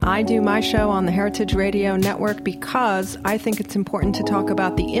I do my show on the Heritage Radio Network because I think it's important to talk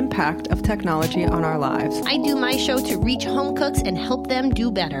about the impact of technology on our lives. I do my show to reach home cooks and help them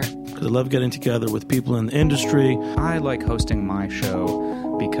do better. I love getting together with people in the industry. I like hosting my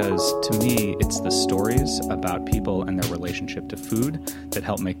show because, to me, it's the stories about people and their relationship to food that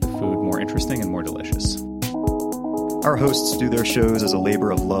help make the food more interesting and more delicious. Our hosts do their shows as a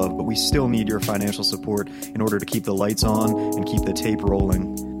labor of love, but we still need your financial support in order to keep the lights on and keep the tape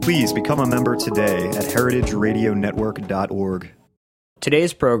rolling. Please become a member today at heritageradionetwork.org.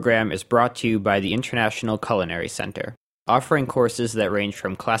 Today's program is brought to you by the International Culinary Center, offering courses that range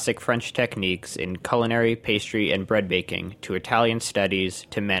from classic French techniques in culinary, pastry, and bread baking to Italian studies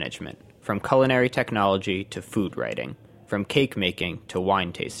to management, from culinary technology to food writing, from cake making to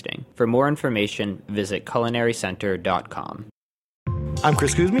wine tasting. For more information, visit culinarycenter.com. I'm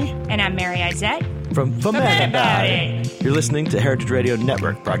Chris Kuzmi. And I'm Mary Izette. From Foment About It. You're listening to Heritage Radio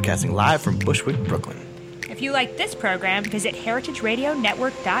Network, broadcasting live from Bushwick, Brooklyn. If you like this program, visit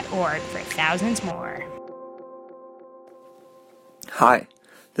heritageradionetwork.org for thousands more. Hi,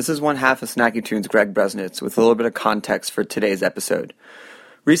 this is one half of Snacky Tunes, Greg Bresnitz, with a little bit of context for today's episode.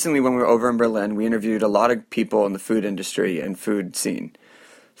 Recently, when we were over in Berlin, we interviewed a lot of people in the food industry and food scene,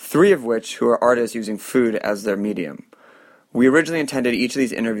 3 of which who are artists using food as their medium. We originally intended each of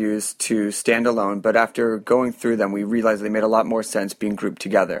these interviews to stand alone, but after going through them, we realized they made a lot more sense being grouped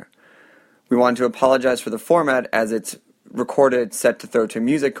together. We wanted to apologize for the format, as it's recorded set to throw to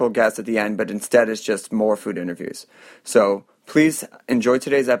musical guests at the end, but instead it's just more food interviews. So please enjoy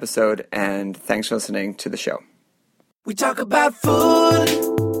today's episode, and thanks for listening to the show. We talk about food,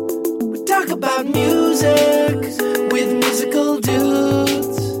 we talk about music, with musical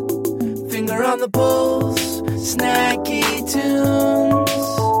dudes, finger on the pulse, Snacky Tunes.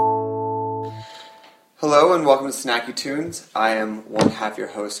 Hello and welcome to Snacky Tunes. I am one half your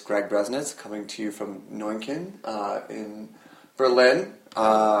host, Greg Bresnitz, coming to you from Neunkirchen in Berlin.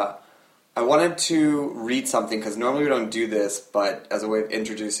 I wanted to read something because normally we don't do this, but as a way of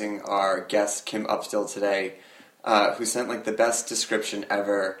introducing our guest, Kim Upstill, today, who sent like the best description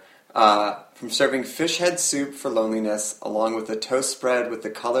ever. From serving fish head soup for loneliness, along with a toast spread with the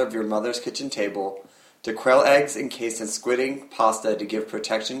color of your mother's kitchen table, to quail eggs encased in squidding pasta to give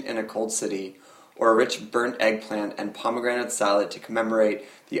protection in a cold city, or a rich burnt eggplant and pomegranate salad to commemorate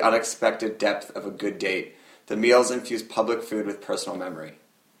the unexpected depth of a good date. The meals infuse public food with personal memory.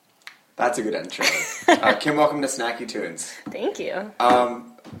 That's a good intro. Kim, welcome to Snacky Tunes. Thank you.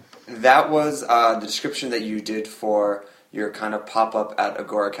 That was the description that you did for your kind of pop-up at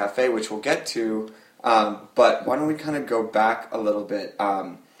Agora Cafe, which we'll get to. But why don't we kind of go back a little bit?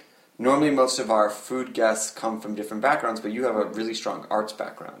 Normally most of our food guests come from different backgrounds, but you have a really strong arts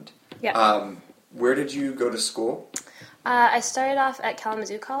background. Yeah. Where did you go to school? I started off at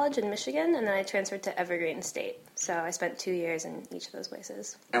Kalamazoo College in Michigan, and then I transferred to Evergreen State. So I spent 2 years in each of those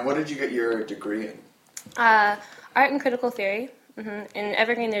places. And what did you get your degree in? Art and critical theory. Mm-hmm. In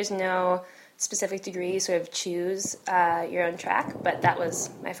Evergreen, there's no specific degree. You sort of choose your own track, but that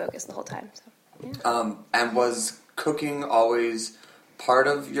was my focus the whole time. So, yeah. And was cooking always part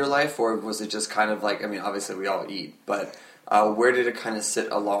of your life, or was it just kind of like, I mean, obviously we all eat, but where did it kind of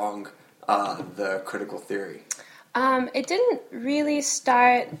sit along the critical theory? It didn't really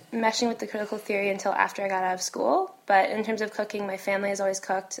start meshing with the critical theory until after I got out of school, but in terms of cooking, my family has always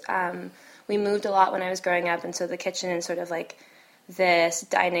cooked. We moved a lot when I was growing up, and so the kitchen and sort of like this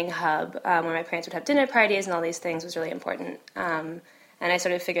dining hub where my parents would have dinner parties and all these things was really important. And I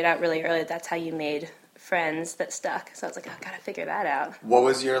sort of figured out really early that's how you made friends that stuck. So I was like, oh, gotta figure that out. What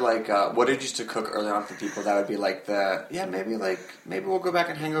was your, like, what did you used to cook early on for people that would be like maybe we'll go back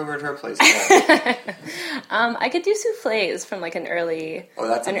and hang over at her place again? I could do souffles from like an early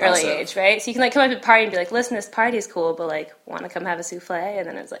age, right? So you can like come up to a party and be like, listen, this party's cool, but like, want to come have a souffle? And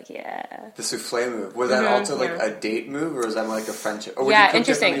then it was like, yeah. The souffle move. Was that also like a date move, or was that more like a friendship? Or yeah,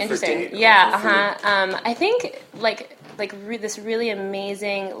 interesting. Yeah, I think this really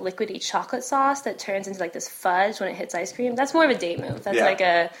amazing liquidy chocolate sauce that turns into like this fudge when it hits ice cream. That's more of a date move. That's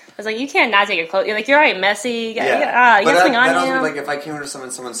I was like, you can't not take your clothes. You're like, you're already messy. You got something on you. Also, like, if I came over to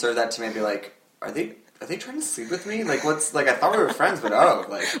someone served that to me, I'd be like, are they trying to sleep with me? Like, what's like? I thought we were friends, but God,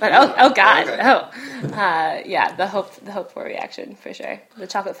 okay. Yeah, the hope for reaction for sure. The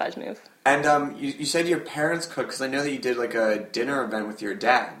chocolate fudge move. And you said your parents cooked, because I know that you did like a dinner event with your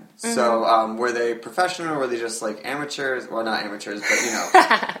dad. Mm-hmm. So were they professional, or were they just like amateurs? Well, not amateurs, but you know.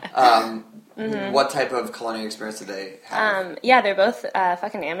 Mm-hmm. What type of culinary experience did they have? They're both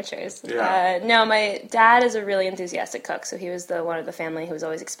fucking amateurs. Yeah. No, my dad is a really enthusiastic cook, so he was the one of the family who was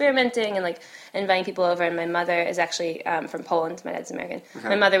always experimenting and like inviting people over. And my mother is actually from Poland. My dad's American. Okay.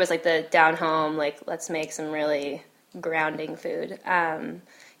 My mother was like the down home, like let's make some really grounding food.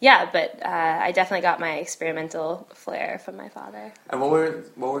 But I definitely got my experimental flair from my father. And what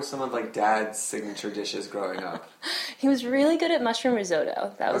were some of like Dad's signature dishes growing up? He was really good at mushroom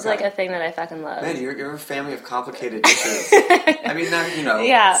risotto. That was like a thing that I fucking loved. Man, you're a family of complicated dishes. I mean,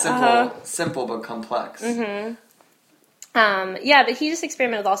 not simple but complex. Mm-hmm. But he just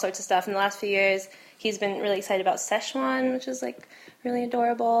experimented with all sorts of stuff. In the last few years, he's been really excited about Szechuan, which is like really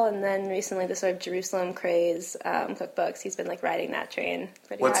adorable. And then recently, the sort of Jerusalem craze cookbooks. He's been like riding that train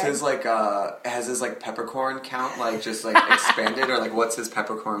pretty hard. What's his like? Has his like peppercorn count like just like expanded, or like what's his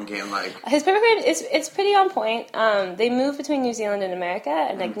peppercorn game like? His peppercorn it's pretty on point. They move between New Zealand and America,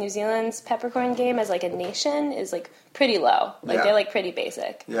 and like New Zealand's peppercorn game as like a nation is like pretty low. Like they're like pretty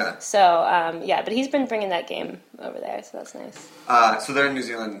basic. Yeah. So but he's been bringing that game over there, so that's nice. So they're in New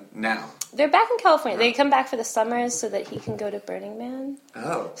Zealand now. They're back in California. They come back for the summers so that he can go to Burning Man.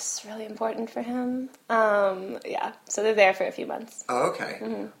 Oh. It's really important for him. So they're there for a few months. Oh, okay.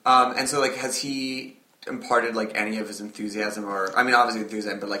 Mm-hmm. And so, like, has he imparted, like, any of his enthusiasm or, I mean, obviously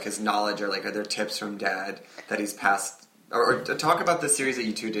enthusiasm, but, like, his knowledge or, like, are there tips from Dad that he's passed? Or talk about the series that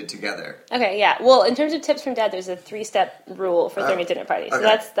you two did together. Okay, yeah. Well, in terms of tips from Dad, there's a 3-step rule for throwing a dinner party. So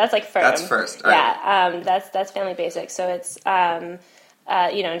that's like firm. That's first. All right. That's family basic. So it's...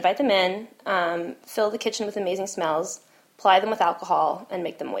 invite them in, fill the kitchen with amazing smells, ply them with alcohol, and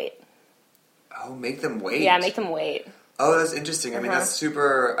make them wait. Oh, make them wait? Yeah, make them wait. Oh, that's interesting. I mean, that's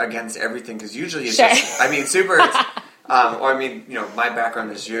super against everything, because usually it's sure. just, I mean, super, my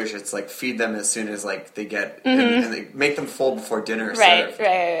background is Jewish. It's like feed them as soon as like they get, and they make them full before dinner is served.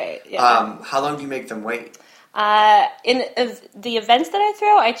 Right. Yeah. How long do you make them wait? In the events that I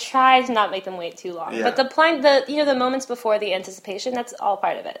throw, I try to not make them wait too long. Yeah. But the moments before the anticipation, that's all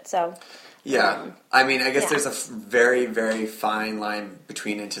part of it. So. Yeah, I mean, I guess there's a very, very fine line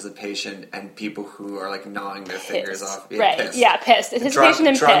between anticipation and people who are like gnawing their fingers off. Yeah, right? Pissed. Yeah, pissed. Anticipation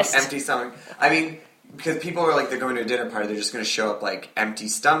and drunk, pissed. Empty stomach. I mean, because people are like they're going to a dinner party, they're just going to show up like empty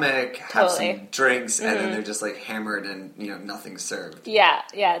stomach, have some drinks, and then they're just like hammered and nothing's served. Yeah,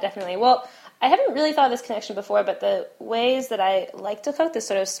 definitely. Well, I haven't really thought of this connection before, but the ways that I like to cook, this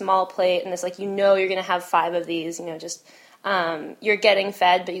sort of small plate and this like you're going to have 5 of these, you're getting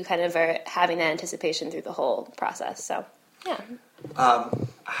fed, but you kind of are having that anticipation through the whole process. So, yeah.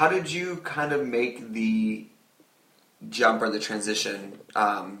 How did you kind of make the jump or the transition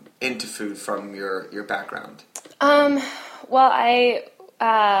into food from your background? Well, I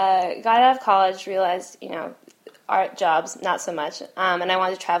got out of college, realized, art jobs, not so much, and I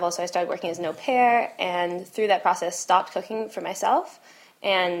wanted to travel, so I started working as an au pair, and through that process stopped cooking for myself.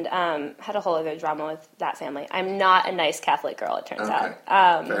 And had a whole other drama with that family. I'm not a nice Catholic girl, it turns out.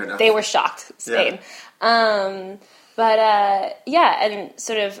 Fair enough. They were shocked, Spain. Yeah. And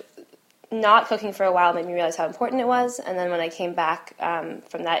sort of not cooking for a while made me realize how important it was. And then when I came back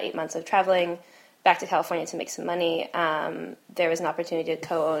from that 8 months of traveling back to California to make some money, there was an opportunity to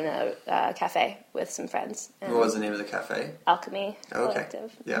co-own a cafe with some friends. What was the name of the cafe? Alchemy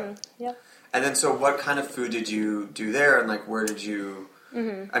Collective. Yeah. Mm-hmm. Yep. And then, so what kind of food did you do there, and like where did you?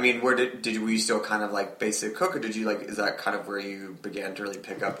 I mean, were you still kind of like basic cook, or did you like? Is that kind of where you began to really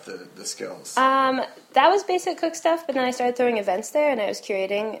pick up the skills? That was basic cook stuff, but then I started throwing events there, and I was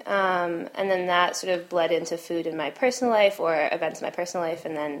curating, and then that sort of bled into food in my personal life or events in my personal life,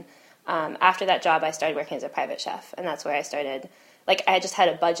 and then after that job, I started working as a private chef, and that's where I started. Like, I just had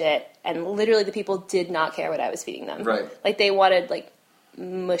a budget, and literally the people did not care what I was feeding them. Right. Like, they wanted like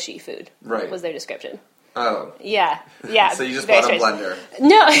mushy food. Right. Was their description. Oh. Yeah. So you just bought a blender.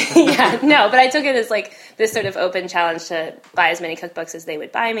 No, but I took it as like this sort of open challenge to buy as many cookbooks as they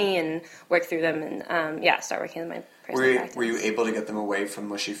would buy me and work through them and start working in my personal practice. Were you able to get them away from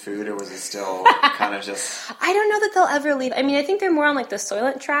mushy food, or was it still kind of just... I don't know that they'll ever leave. I mean, I think they're more on like the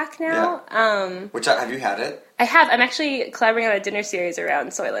Soylent track now. Yeah. Have you had it? I have. I'm actually collaborating on a dinner series around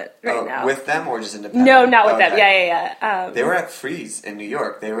Soylent right now. With them or just independent? No, not with them. Yeah. They were at Freeze in New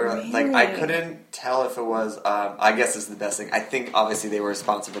York. They were like, I couldn't tell if it was, I guess this is the best thing. I think obviously they were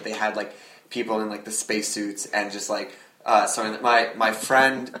sponsored, but they had like people in like the spacesuits and just like, my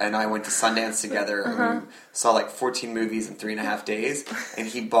friend and I went to Sundance together and we saw like 14 movies in 3.5 days, and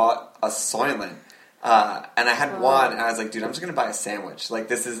he bought a Soylent. And I had one, and I was like, dude, I'm just going to buy a sandwich. Like,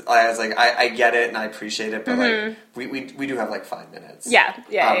 this is, I was like, I get it, and I appreciate it, but, like, we do have, like, 5 minutes.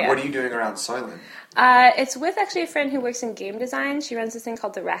 Yeah. What are you doing around Soylent? It's with, actually, a friend who works in game design. She runs this thing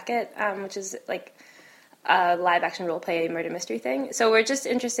called The Racket, which is, like, a live-action role-play murder mystery thing. So we're just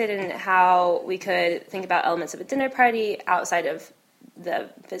interested in how we could think about elements of a dinner party outside of the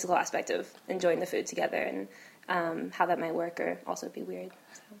physical aspect of enjoying the food together, and how that might work or also be weird.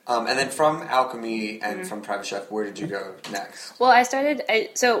 And then from Alchemy and from Private Chef, where did you go next? Well,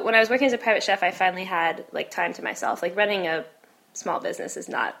 so when I was working as a private chef, I finally had, like, time to myself. Like, running a small business is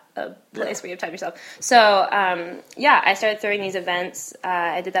not a place where you have time to yourself. So, I started throwing these events.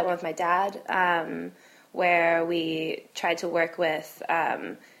 I did that one with my dad, where we tried to work with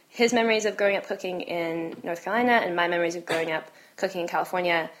his memories of growing up cooking in North Carolina and my memories of growing up cooking in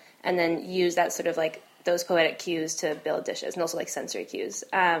California, and then use that sort of, like, those poetic cues to build dishes, and also, like, sensory cues,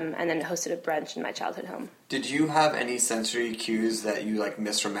 and then hosted a brunch in my childhood home. Did you have any sensory cues that you, like,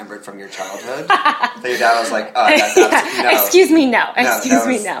 misremembered from your childhood? That your dad was like, oh, that's absolutely, no. Excuse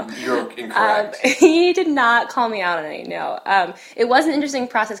me, no. You're incorrect. He did not call me out on any, no. It was an interesting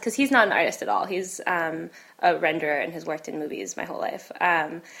process, because he's not an artist at all. He's a renderer and has worked in movies my whole life.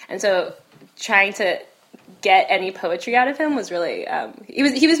 And so trying to get any poetry out of him was really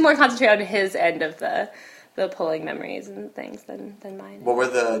he was more concentrated on his end of the pulling memories and things than mine. What were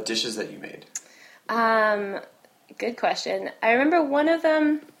the dishes that you made? Good question. I remember one of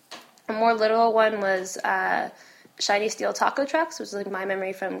them, a more literal one, was shiny steel taco trucks, which was, like, my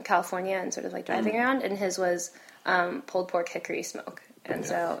memory from California and sort of, like, driving around, and his was pulled pork hickory smoke. And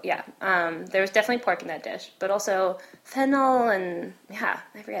so, there was definitely pork in that dish, but also fennel and,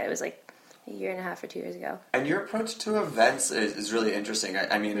 I forget, it was, like, a year and a half or 2 years ago. And your approach to events is really interesting.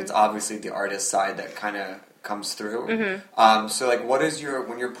 I mean, it's obviously the artist side that kind of comes through. So, like, what is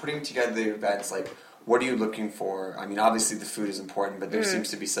when you're putting together the events, like, what are you looking for? I mean, obviously the food is important, but there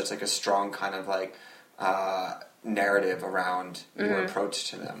seems to be such, like, a strong kind of, like, narrative around your approach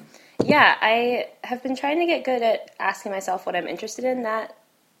to them. Yeah, I have been trying to get good at asking myself what I'm interested in that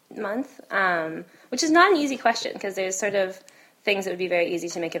month, which is not an easy question, because there's sort of things that would be very easy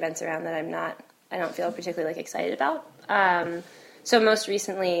to make events around that I don't feel particularly, like, excited about. So most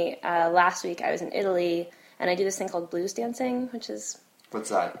recently, last week, I was in Italy, and I do this thing called blues dancing, which is... What's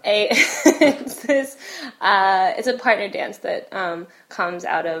that? It's a partner dance that comes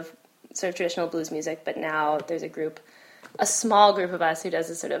out of sort of traditional blues music, but now there's a small group of us who does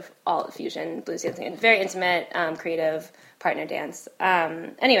this sort of alt-fusion blues dancing, and very intimate, creative partner dance.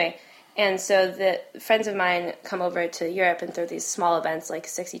 Anyway... And so the friends of mine come over to Europe and throw these small events, like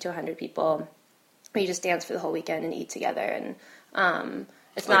 60 to 100 people, where you just dance for the whole weekend and eat together. And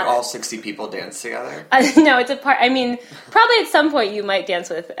it's like not all 60 people dance together? No, it's probably at some point you might dance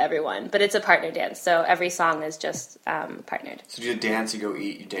with everyone, but it's a partner dance, so every song is just partnered. So you dance, you go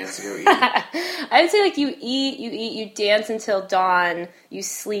eat, you dance, you go eat. I would say, like, you eat, you dance until dawn, you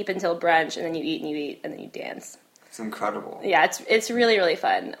sleep until brunch, and then you eat, and then you dance. It's incredible. Yeah, it's really, really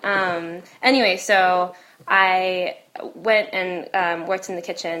fun. Anyway, so I went and worked in the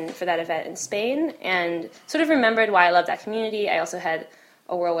kitchen for that event in Spain and sort of remembered why I loved that community. I also had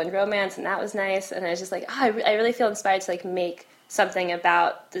a whirlwind romance, and that was nice. And I was just like, I really feel inspired to, like, make something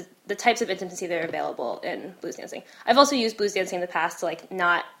about the types of intimacy that are available in blues dancing. I've also used blues dancing in the past to, like,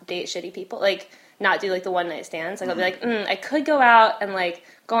 not date shitty people, like, not do, like, the one-night stands. Like, I'll be like, I could go out and, like,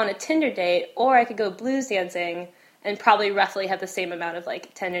 go on a Tinder date, or I could go blues dancing and probably roughly have the same amount of,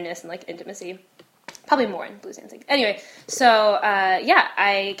 like, tenderness and, like, intimacy. Probably more in blues dancing. Anyway, so,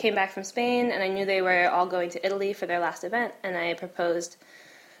 I came back from Spain, and I knew they were all going to Italy for their last event, and I proposed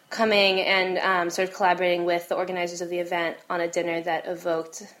coming and sort of collaborating with the organizers of the event on a dinner that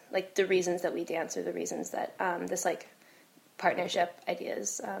evoked, like, the reasons that we dance, or the reasons that this, like, partnership idea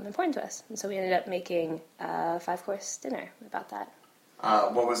is important to us. And so we ended up making a 5-course dinner about that.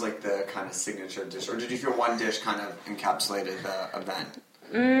 What was, like, the kind of signature dish? Or did you feel one dish kind of encapsulated the event?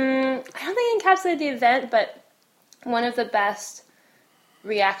 I don't think it encapsulated the event, but one of the best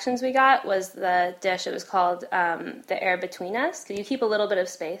reactions we got was the dish. It was called The Air Between Us, because you keep a little bit of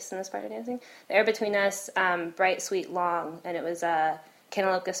space in this part of dancing. The Air Between Us, bright, sweet, long, and it was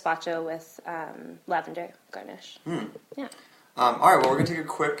cantaloupe gazpacho with lavender garnish. Yeah. All right, well, we're going to take a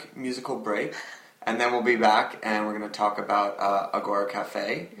quick musical break. And then we'll be back, and we're going to talk about Agora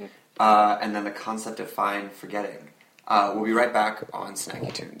Cafe, and then the concept of fine forgetting. We'll be right back on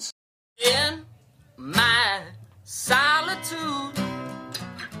Snacky Tunes. In my solitude,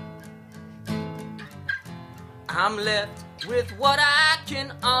 I'm left with what I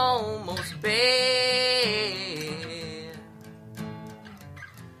can almost bear.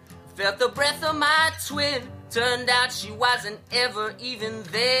 Felt the breath of my twin. Turned out she wasn't ever even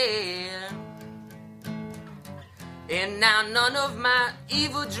there. And now none of my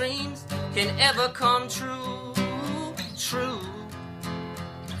evil dreams can ever come true. True.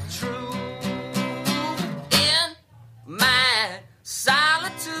 True. In my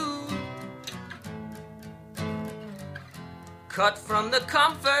solitude, cut from the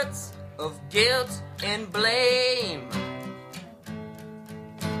comforts of guilt and blame,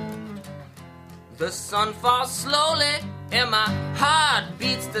 the sun falls slowly and my heart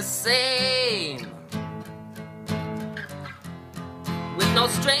beats the same. With no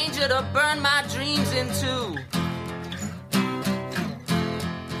stranger to burn my dreams into.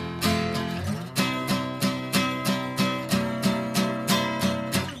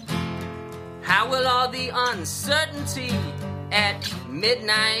 How will all the uncertainty at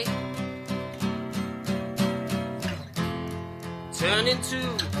midnight turn into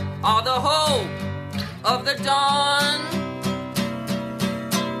all the hope of the dawn?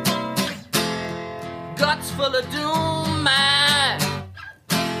 Guts full of doom, my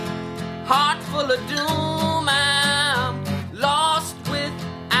heart full of doom. I'm lost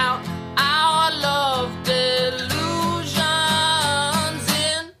without our love. Delusions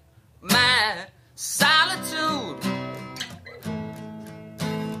in my solitude.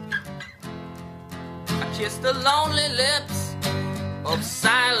 I kiss the lonely lips of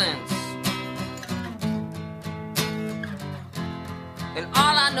silence, and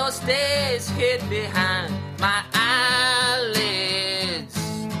all I know stays hid behind my eyelids,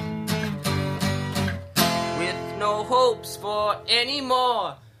 with no hopes for any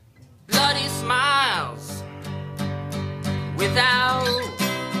more bloody smiles without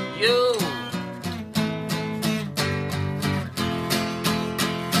you.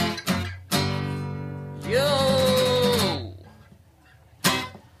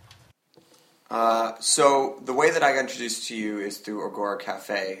 So the way that I got introduced to you is through Agora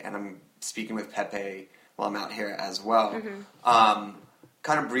Cafe, and I'm speaking with Pepe while I'm out here as well. Mm-hmm.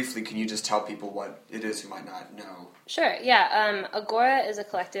 Kind of briefly, can you just tell people what it is who might not know? Sure, yeah. Agora is a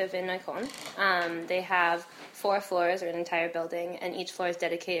collective in Neukölln. They have 4 floors, or an entire building, and each floor is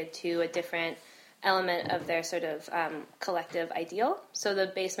dedicated to a different element of their sort of collective ideal. So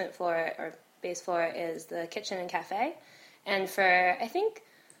the basement floor, or base floor, is the kitchen and cafe. And for, I think,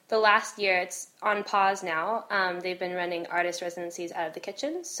 the last year, it's on pause now. They've been running artist residencies out of the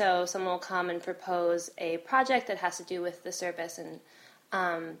kitchen. So someone will come and propose a project that has to do with the service and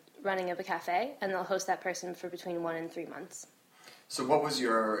running of a cafe, and they'll host that person for between 1 and 3 months. So what was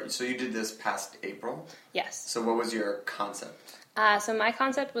your... So you did this past April? Yes. So what was your concept? So my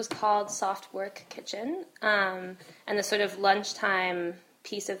concept was called Soft Work Kitchen, and the sort of lunchtime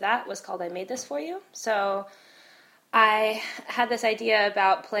piece of that was called I Made This For You. So I had this idea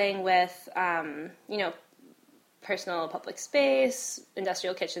about playing with, personal public space,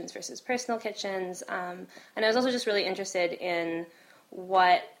 industrial kitchens versus personal kitchens, and I was also just really interested in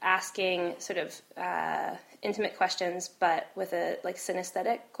what asking sort of intimate questions, but with a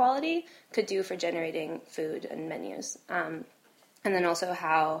synesthetic quality, could do for generating food and menus, and then also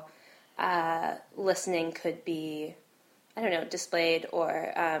how listening could be, displayed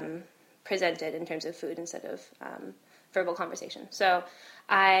or presented in terms of food instead of verbal conversation. So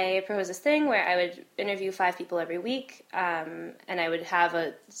I proposed this thing where I would interview 5 people every week, and I would have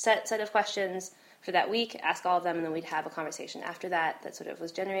a set of questions for that week, ask all of them, and then we'd have a conversation after that sort of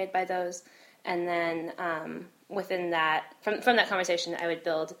was generated by those. And then within that, from that conversation, I would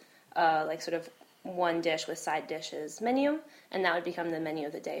build sort of one dish with side dishes menu, and that would become the menu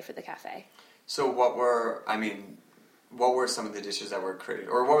of the day for the cafe. So what were some of the dishes that were created?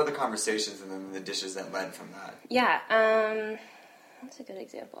 Or what were the conversations and then the dishes that led from that? Yeah, that's a good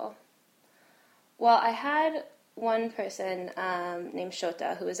example. Well, I had one person named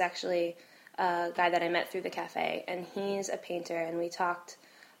Shota, who was actually a guy that I met through the cafe, and he's a painter, and we talked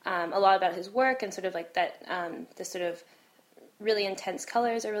a lot about his work and sort of that this sort of really intense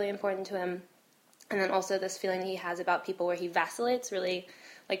colors are really important to him, and then also this feeling he has about people where he vacillates really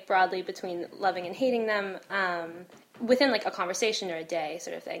broadly between loving and hating them within a conversation or a day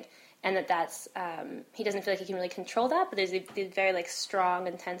sort of thing, and that's he doesn't feel like he can really control that, but there's these very strong,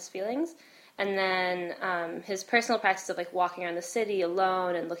 intense feelings. And then his personal practice of walking around the city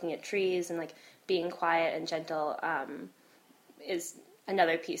alone and looking at trees and being quiet and gentle is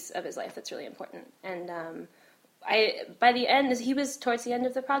another piece of his life that's really important. And by the end, he was towards the end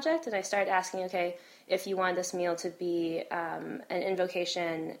of the project, and I started asking, okay, if you want this meal to be an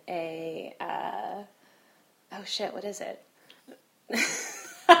invocation, what is it?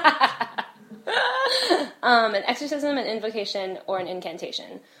 An exorcism, an invocation, or an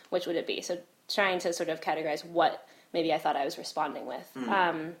incantation. Which would it be? So trying to sort of categorize what maybe I thought I was responding with.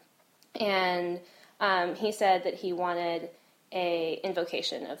 And he said that he wanted a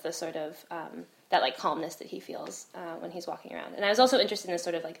invocation of the sort of that like calmness that he feels when he's walking around. And I was also interested in this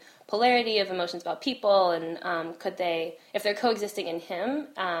sort of like polarity of emotions about people, and could they, if they're coexisting in him,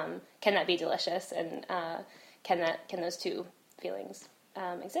 can that be delicious? And can those two feelings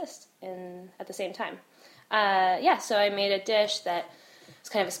exist at the same time? So I made a dish that was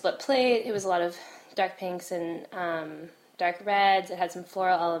kind of a split plate. It was a lot of dark pinks and dark reds. It had some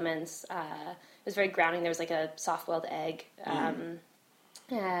floral elements. It was very grounding. There was like a soft-boiled egg. And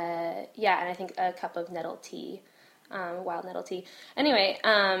I think a cup of nettle tea, wild nettle tea. Anyway,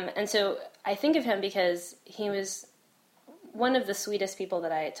 and so I think of him because he was one of the sweetest people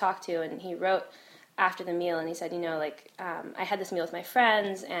that I talked to, and he wrote after the meal, and he said, I had this meal with my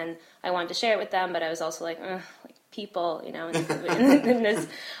friends, and I wanted to share it with them, but I was also like people, in this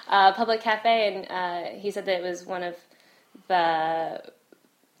public cafe, and he said that it was one of the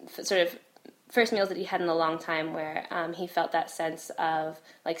sort of first meals that he had in a long time where he felt that sense of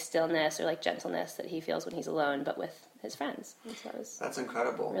like stillness or like gentleness that he feels when he's alone, but with his friends. So that's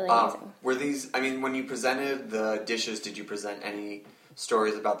incredible. Really amazing. Were these? I mean, when you presented the dishes, did you present any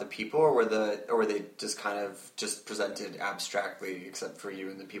stories about the people, or were they just kind of just presented abstractly, except for you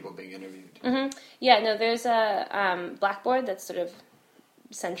and the people being interviewed? Mm-hmm. Yeah, no. There's a blackboard that's sort of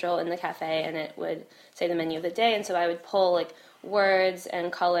central in the cafe, and it would say the menu of the day, and so I would pull like words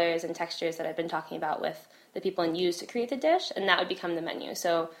and colors and textures that I've been talking about with the people and use to create the dish, and that would become the menu.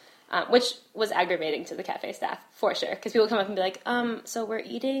 So, which was aggravating to the cafe staff, for sure, because people would come up and be like, so we're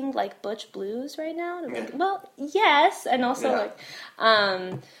eating, like, Butch Blues right now? And I'm like, well, yes, and also,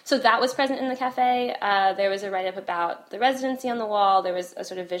 so that was present in the cafe. There was a write-up about the residency on the wall. There was a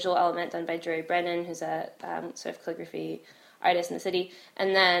sort of visual element done by Drury Brennan, who's a sort of calligraphy artist in the city.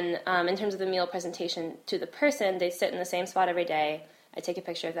 And then in terms of the meal presentation to the person, they'd sit in the same spot every day. I'd take a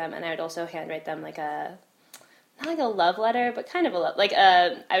picture of them, and I would also handwrite them like not like a love letter, but kind of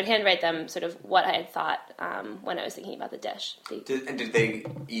I would handwrite them sort of what I had thought when I was thinking about the dish. Did they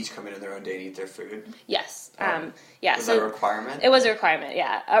each come in on their own day and eat their food? Yes. Was that a requirement? It was a requirement,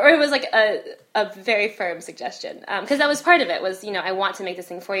 yeah. Or it was like a very firm suggestion. Because that was part of it, was, I want to make this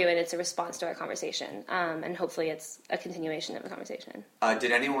thing for you, and it's a response to our conversation. And hopefully it's a continuation of a conversation.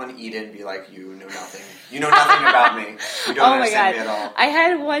 Did anyone eat it and be like, you know nothing? You know nothing about me. You don't understand me at all. I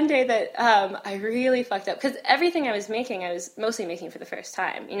had one day that I really fucked up. Because everything I was making, I was mostly making for the first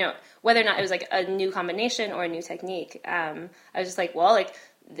time. Whether or not it was like a new combination or a new technique. I was just like, well, like,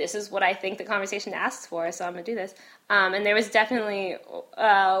 this is what I think the conversation asks for, so I'm going to do this. And there was definitely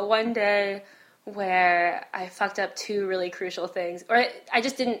one day where I fucked up two really crucial things, or I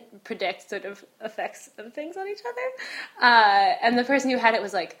just didn't predict sort of effects of things on each other. And the person who had it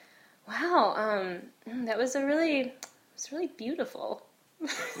was like, wow, that was really beautiful.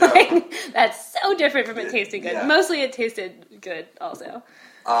 Like, that's so different from it tasting good. Yeah. Mostly it tasted good also.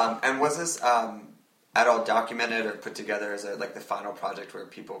 And was this at all documented or put together as like the final project where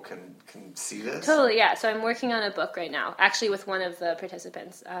people can see this? Totally, yeah. So I'm working on a book right now, actually with one of the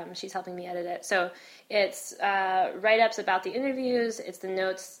participants. She's helping me edit it. So it's write-ups about the interviews. It's the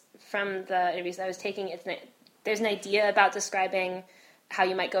notes from the interviews that I was taking. There's an idea about describing how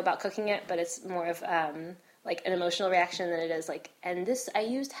you might go about cooking it, but it's more of like an emotional reaction than it is like, and this, I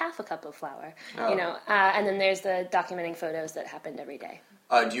used half a cup of flour, and then there's the documenting photos that happened every day.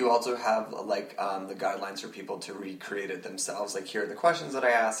 Do you also have like the guidelines for people to recreate it themselves? Like, here are the questions that I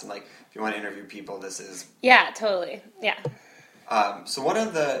asked, and like, if you want to interview people, this is... Yeah, totally. Yeah. So one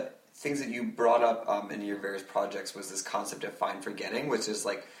of the things that you brought up in your various projects was this concept of fine forgetting, which is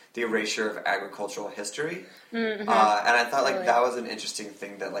like the erasure of agricultural history. Mm-hmm. And I thought like that was an interesting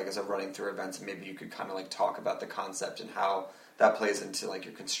thing that like as a running through events, maybe you could kind of like talk about the concept and how that plays into like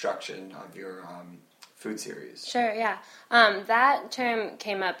your construction of your food series. Sure, yeah. That term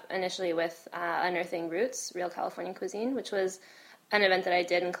came up initially with Unearthing Roots, Real Californian Cuisine, which was an event that I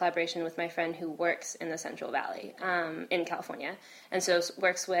did in collaboration with my friend who works in the Central Valley in California. And so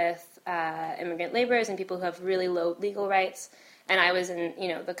works with immigrant laborers and people who have really low legal rights. And I was in,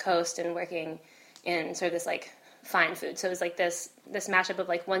 the coast and working in sort of this like fine food. So it was like this mashup of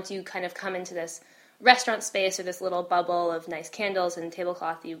like, once you kind of come into this restaurant space or this little bubble of nice candles and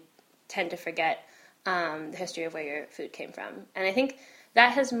tablecloth, you tend to forget the history of where your food came from. And I think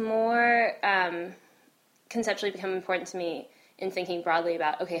that has more conceptually become important to me in thinking broadly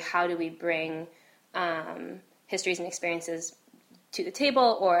about, okay, how do we bring histories and experiences to the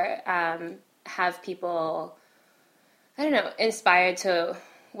table, or have people, I don't know, inspired to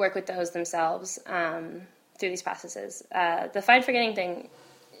work with those themselves through these processes. The Fine Forgetting thing,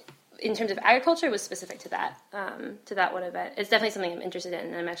 in terms of agriculture, was specific to that one event. It's definitely something I'm interested in,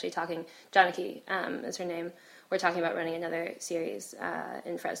 and I'm actually talking, Janaki is her name, we're talking about running another series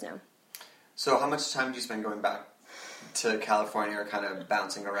in Fresno. So how much time do you spend going back to California or kind of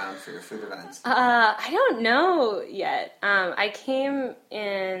bouncing around for your food events? I don't know yet. I came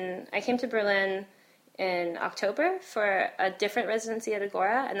to Berlin in October for a different residency at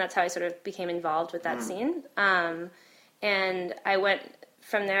Agora, and that's how I sort of became involved with that scene. And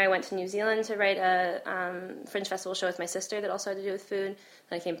from there I went to New Zealand to write a Fringe Festival show with my sister that also had to do with food.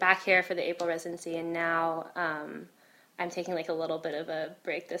 Then I came back here for the April residency, and now I'm taking like a little bit of a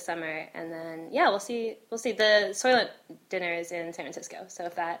break this summer, and then we'll see. The Soylent dinner is in San Francisco, so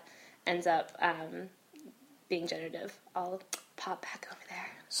if that ends up being generative, I'll pop back over there.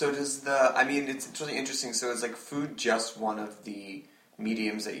 So it's really interesting. So is like food just one of the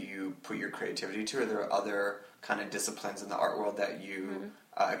mediums that you put your creativity to, or there are other kind of disciplines in the art world that you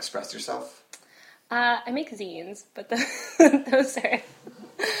express yourself? I make zines, but those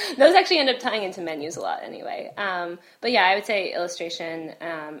actually end up tying into menus a lot anyway. But yeah, I would say illustration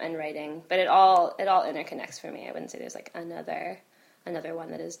and writing, but it all interconnects for me. I wouldn't say there's like another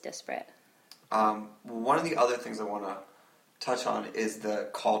one that is disparate. One of the other things I want to touch on is the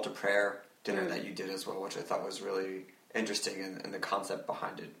call to prayer dinner that you did as well, which I thought was really interesting and the concept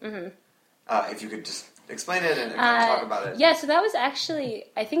behind it. Mm-hmm. If you could just explain it and kind of talk about it. Yeah, so that was actually,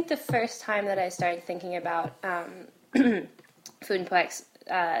 I think, the first time that I started thinking about food and poetics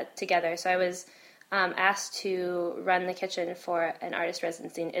together. So I was asked to run the kitchen for an artist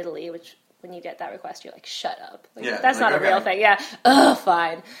residency in Italy, which when you get that request, you're like, shut up. That's not a real thing. Yeah.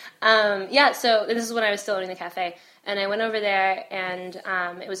 Fine. So this is when I was still owning the cafe. And I went over there, and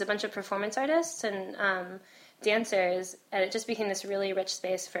it was a bunch of performance artists and dancers, and it just became this really rich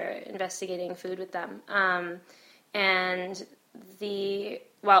space for investigating food with them. And the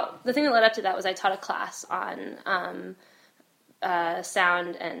thing that led up to that was I taught a class on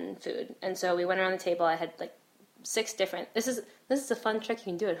sound and food. And so we went around the table. I had like 6 different, this is a fun trick you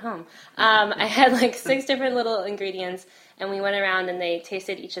can do at home. I had like 6 different little ingredients, and we went around and they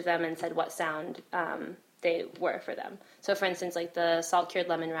tasted each of them and said what sound they were for them. So for instance, like the salt-cured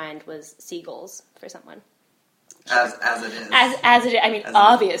lemon rind was seagulls for someone. As it is. As it is. I mean,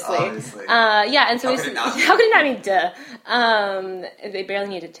 obviously. And so how could it not be duh? They barely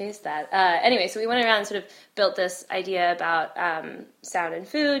need to taste that. Anyway, so we went around and sort of built this idea about sound and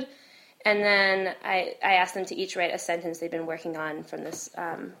food. And then I asked them to each write a sentence they'd been working on from this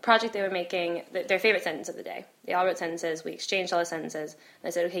project they were making, their favorite sentence of the day. They all wrote sentences. We exchanged all the sentences. And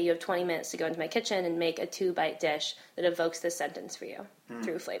I said, okay, you have 20 minutes to go into my kitchen and make a 2-bite dish that evokes this sentence for you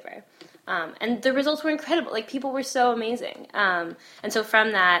through flavor. And the results were incredible. Like, people were so amazing. And so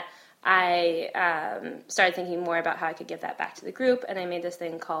from that, I started thinking more about how I could give that back to the group. And I made this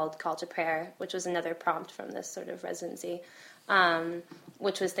thing called Call to Prayer, which was another prompt from this sort of residency.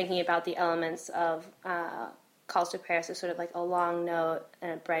 Which was thinking about the elements of calls to prayer, so sort of like a long note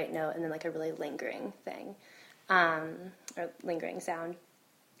and a bright note, and then like a really lingering thing, or lingering sound.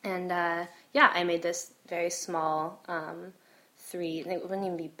 And I made this very small 3, it wouldn't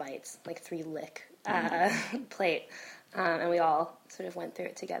even be bites, like 3-lick plate, and we all sort of went through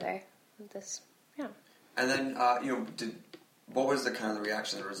it together with this, And then, what was the kind of the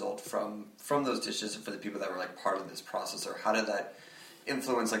reaction, the result from those dishes for the people that were like part of this process, or how did that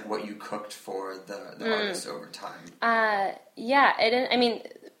influence like what you cooked for the artist over time?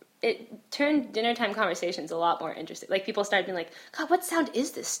 It turned dinner time conversations a lot more interesting. Like, people started being like, God, what sound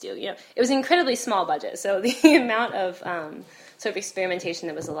is this stew? It was an incredibly small budget, so the amount of sort of experimentation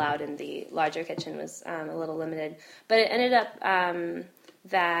that was allowed in the larger kitchen was a little limited. But it ended up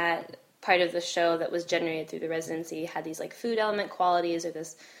that part of the show that was generated through the residency had these like food element qualities, or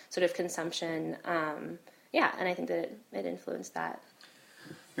this sort of consumption. And I think that it influenced that.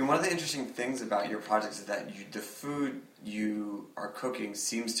 One of the interesting things about your projects is that the food you are cooking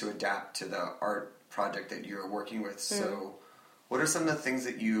seems to adapt to the art project that you're working with. So what are some of the things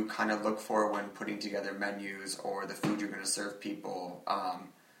that you kind of look for when putting together menus or the food you're going to serve people?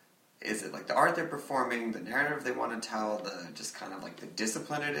 Is it like the art they're performing, the narrative they want to tell, the just kind of like the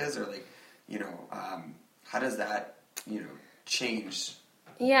discipline it is, or like, how does that, change?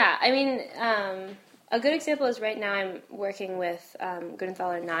 Yeah, I mean, a good example is right now I'm working with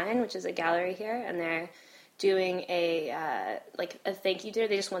Grünthaler 9, which is a gallery here, and they're doing a thank you dinner.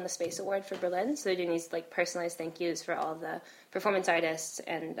 They just won the Space Award for Berlin, so they're doing these like personalized thank yous for all the performance artists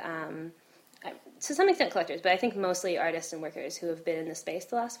and to some extent collectors, but I think mostly artists and workers who have been in the space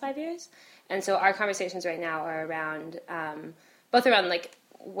the last 5 years. And so our conversations right now are around both around like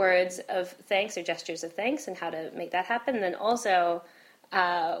words of thanks or gestures of thanks and how to make that happen. And then also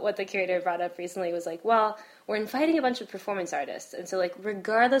what the curator brought up recently was like, well, we're inviting a bunch of performance artists. And so like,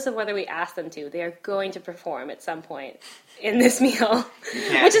 regardless of whether we ask them to, they are going to perform at some point in this meal.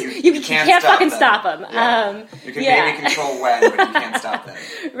 You can't fucking stop them. Yeah. You can maybe control when, but you can't stop them.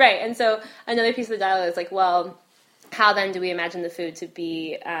 Right. And so another piece of the dialogue is like, well, how then do we imagine the food to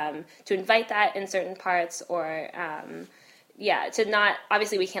be, to invite that in certain parts or, to not,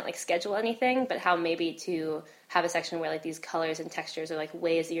 obviously we can't like schedule anything, but how maybe to have a section where like these colors and textures or like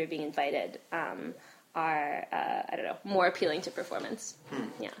ways that you're being invited are, I don't know, more appealing to performance.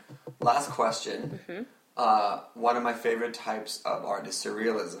 Yeah. Last question. One of my favorite types of art is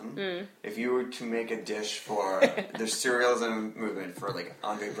surrealism. If you were to make a dish for the surrealism movement for like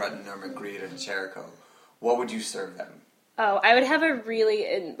Andre Breton or Magritte and Cherico, what would you serve them? Oh, I would have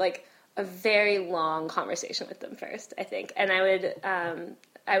a very long conversation with them first, I think. And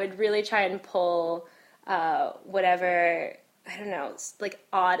I would really try and pull whatever, I don't know, like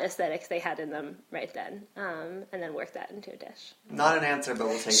odd aesthetics they had in them right then, and then work that into a dish. Not an answer, but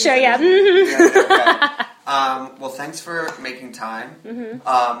we'll take it. Sure, yeah. Okay. Well, thanks for making time.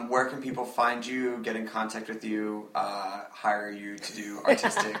 Where can people find you, get in contact with you, hire you to do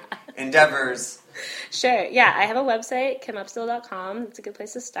artistic endeavors? Sure, yeah. I have a website, kimupstill.com. It's a good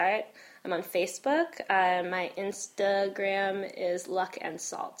place to start. I'm on Facebook. My Instagram is Luck and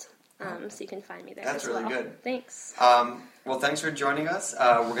Salt. So you can find me there. That's really good. Thanks. Well, thanks for joining us.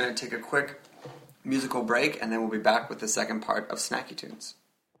 We're going to take a quick musical break, and then we'll be back with the second part of Snacky Tunes.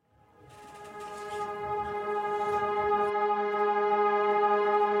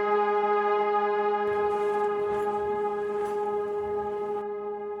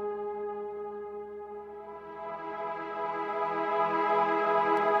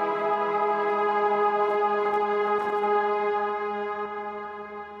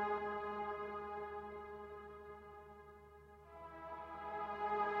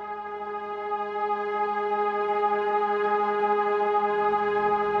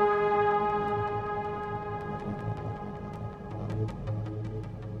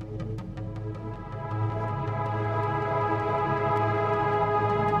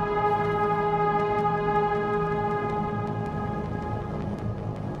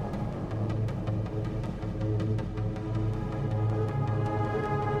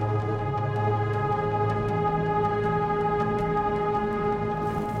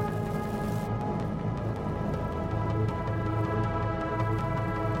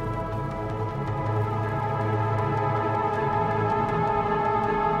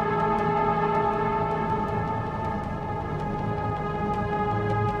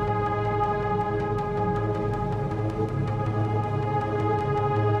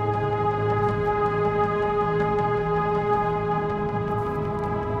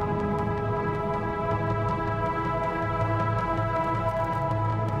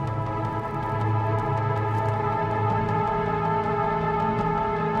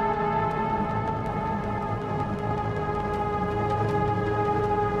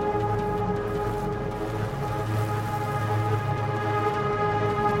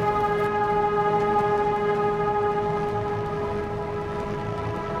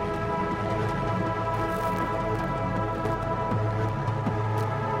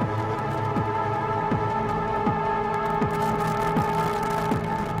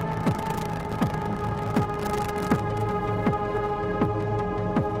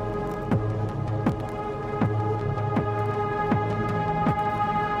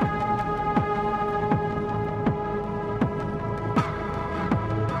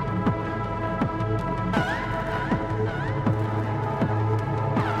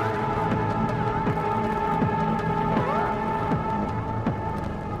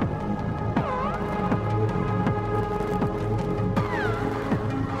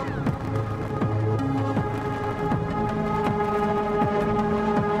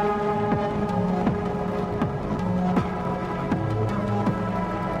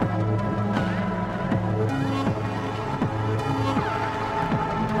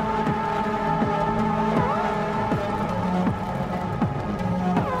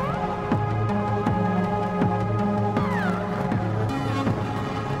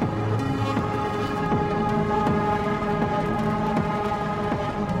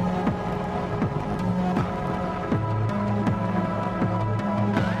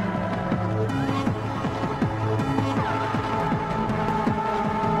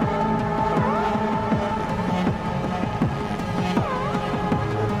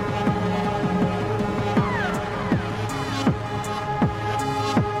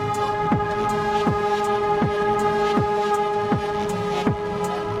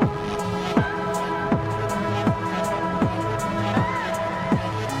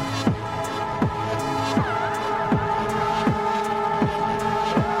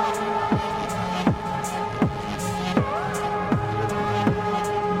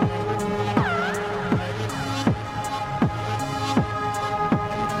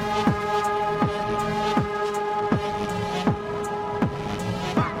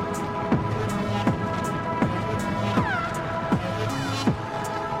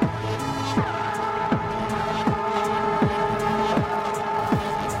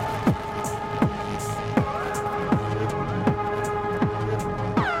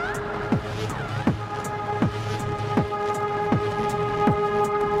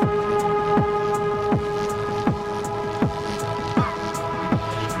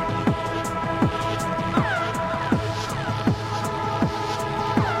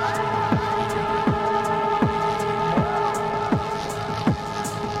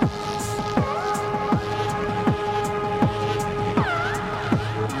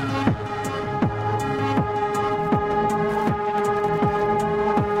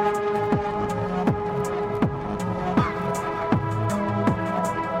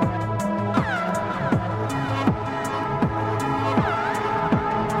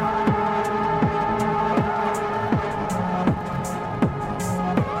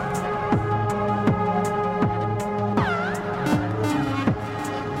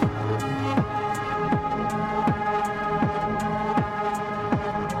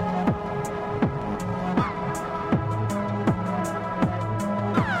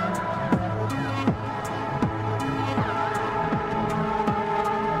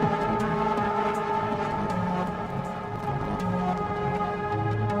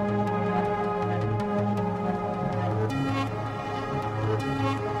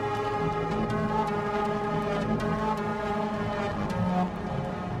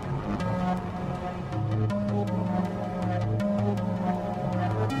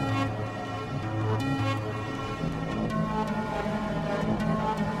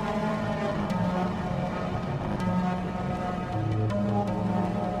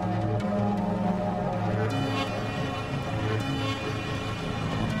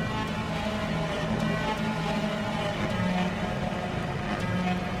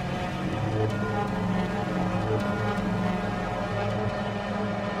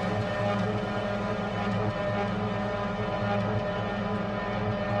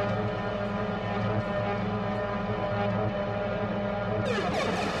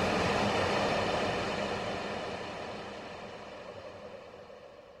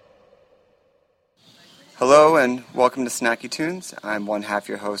 Hello and welcome to Snacky Tunes. I'm one half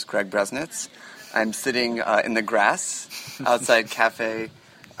your host, Greg Bresnitz. I'm sitting in the grass outside Cafe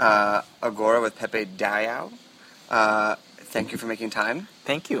Agora with Pepe Diao. Thank you for making time.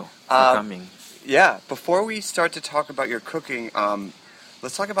 Thank you for coming. Yeah, before we start to talk about your cooking,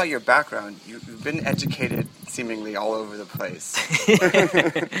 let's talk about your background. You've been educated seemingly all over the place.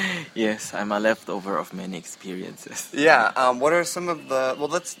 Yes, I'm a leftover of many experiences. Yeah, what are some of the... Well,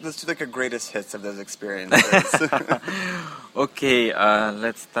 let's do like a greatest hits of those experiences. Okay,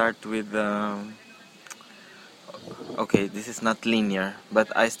 let's start with... Okay, this is not linear,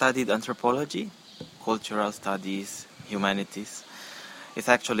 but I studied anthropology, cultural studies, humanities. It's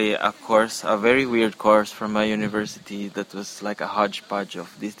actually a course, a very weird course from my university that was like a hodgepodge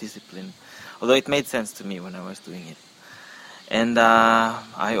of this discipline. Although it made sense to me when I was doing it. And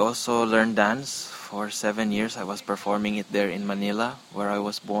I also learned dance for 7 years. I was performing it there in Manila, where I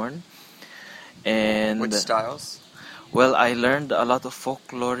was born. And which styles? Well, I learned a lot of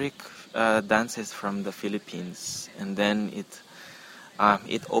folkloric dances from the Philippines. And then it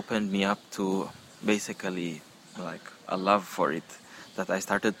opened me up to basically like a love for it. That I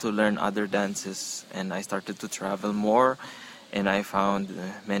started to learn other dances and I started to travel more and I found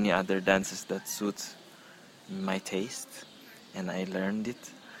many other dances that suit my taste and I learned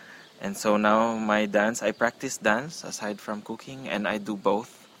it. And so now I practice dance aside from cooking and I do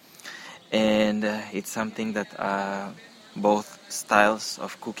both. And it's something that both styles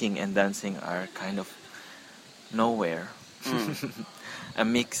of cooking and dancing are kind of nowhere. A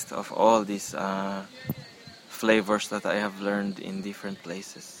mix of all these flavors that I have learned in different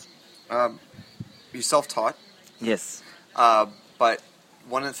places. You self-taught? Yes. But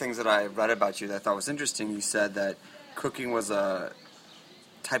one of the things that I read about you that I thought was interesting, you said that cooking was a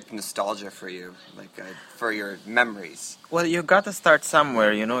type of nostalgia for you, like for your memories. Well, you got to start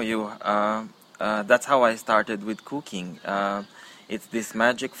somewhere, you know. That's how I started with cooking. It's this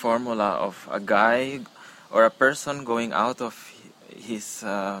magic formula of a guy or a person going out of his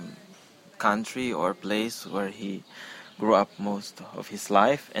country or place where he grew up most of his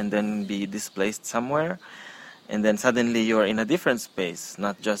life and then be displaced somewhere and then suddenly you're in a different space,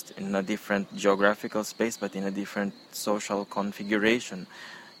 not just in a different geographical space but in a different social configuration.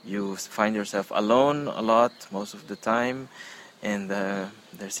 You find yourself alone a lot most of the time and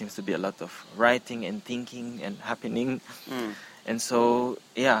there seems to be a lot of writing and thinking and happening. And so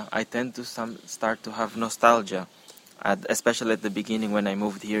I tend to start to have nostalgia, especially at the beginning when I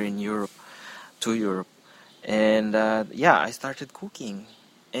moved here to Europe. And I started cooking.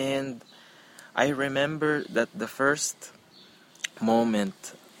 And I remember that the first moment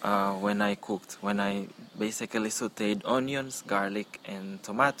when I cooked, when I basically sauteed onions, garlic, and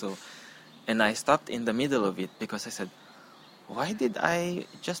tomato, and I stopped in the middle of it because I said, why did I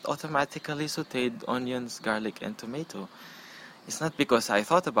just automatically sauteed onions, garlic, and tomato? It's not because I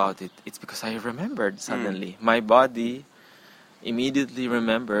thought about it, it's because I remembered suddenly. My body immediately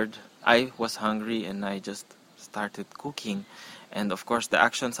remembered. I was hungry and I just started cooking. And of course the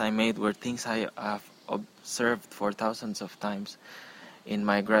actions I made were things I have observed for thousands of times in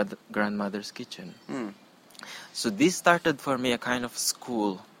my grandmother's kitchen. So this started for me a kind of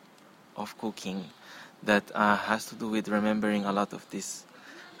school of cooking that has to do with remembering a lot of these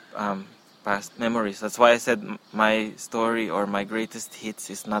past memories. That's why I said my story or my greatest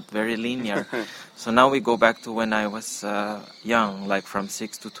hits is not very linear. So now we go back to when I was young, like from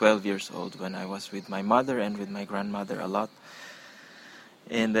 6 to 12 years old, when I was with my mother and with my grandmother a lot.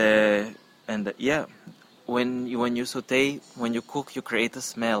 And when you saute, when you cook, you create a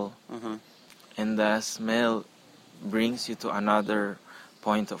smell, and the smell brings you to another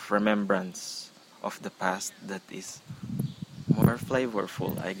point of remembrance of the past that is more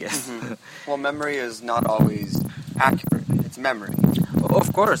flavorful, I guess. Well, memory is not always accurate. It's memory.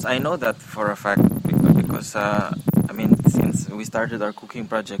 Of course, I know that for a fact because since we started our cooking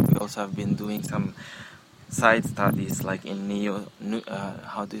project, we also have been doing some side studies like in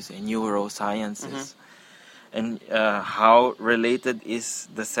neurosciences. And how related is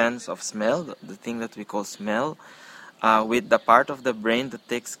the sense of smell, the thing that we call smell, with the part of the brain that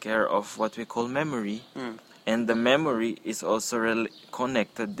takes care of what we call memory. And the memory is also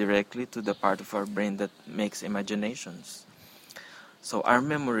connected directly to the part of our brain that makes imaginations. So our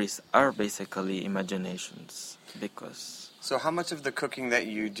memories are basically imaginations because... So how much of the cooking that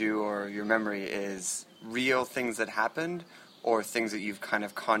you do or your memory is real things that happened or things that you've kind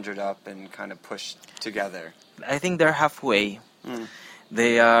of conjured up and kind of pushed together? I think they're halfway.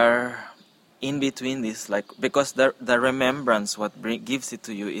 They are in between this, like, because the remembrance, what gives it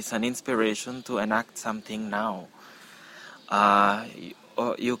to you, is an inspiration to enact something now.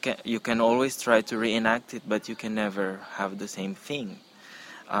 you can always try to reenact it, but you can never have the same thing.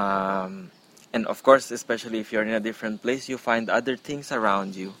 And of course, especially if you're in a different place, you find other things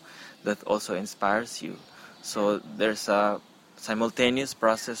around you that also inspires you. So there's a simultaneous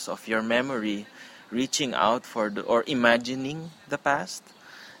process of your memory reaching out or imagining the past,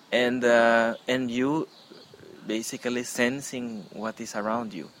 and you basically sensing what is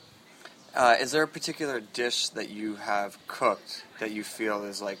around you. Is there a particular dish that you have cooked that you feel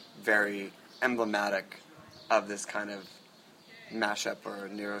is like very emblematic of this kind of mashup or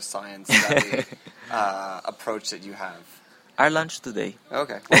neuroscience study, approach that you have? Our lunch today.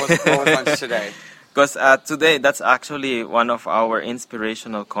 Okay. What was lunch today? Because today, that's actually one of our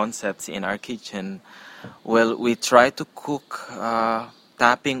inspirational concepts in our kitchen. Well, we try to cook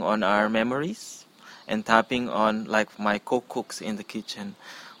tapping on our memories and tapping on, like my co-cooks in the kitchen.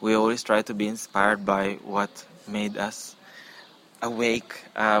 We always try to be inspired by what made us awake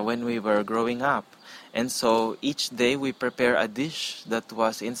when we were growing up. And so each day we prepare a dish that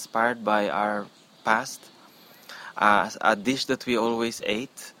was inspired by our past, a dish that we always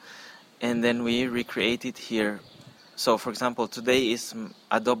ate, and then we recreate it here. So, for example, today is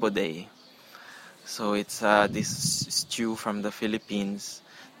Adobo Day. So it's this stew from the Philippines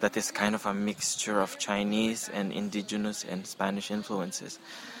that is kind of a mixture of Chinese and indigenous and Spanish influences.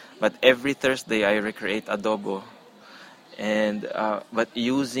 But every Thursday I recreate adobo, and but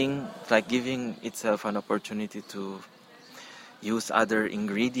giving itself an opportunity to use other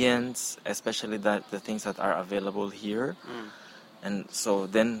ingredients, especially the things that are available here. And so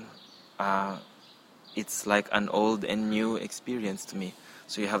then it's like an old and new experience to me.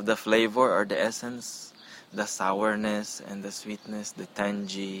 So you have the flavor or the essence, the sourness and the sweetness, the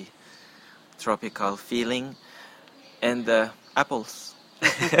tangy, tropical feeling, and the apples.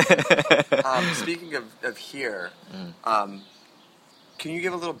 Speaking of here, can you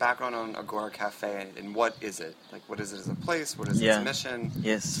give a little background on Agora Cafe and what is it? Like, what is it as a place? What is its mission?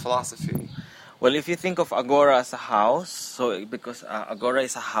 Yes. Its philosophy? Well, if you think of Agora as a house, so because Agora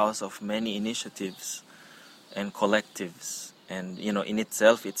is a house of many initiatives and collectives, and in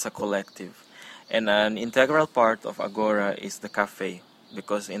itself it's a collective, and an integral part of Agora is the cafe,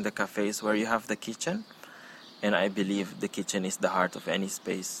 because in the cafe is where you have the kitchen. And I believe the kitchen is the heart of any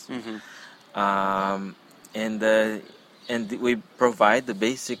space. And we provide the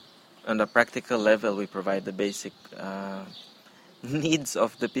basic, on a practical level, we provide the basic needs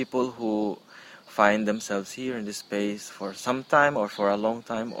of the people who find themselves here in this space for some time or for a long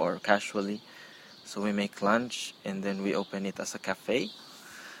time or casually. So we make lunch and then we open it as a cafe.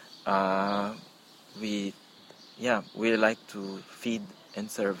 We like to feed and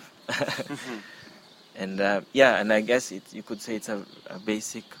serve. And and I guess you could say it's a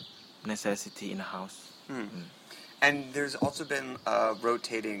basic necessity in a house. And there's also been a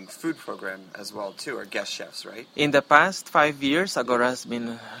rotating food program as well too, or guest chefs, right? In the past 5 years, Agora has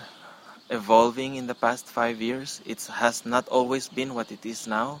been evolving. In the past 5 years, it has not always been what it is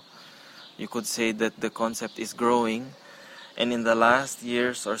now. You could say that the concept is growing, and in the last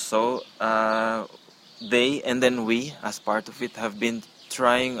years or so, they and then we, as part of it, have been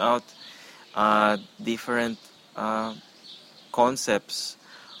trying out different concepts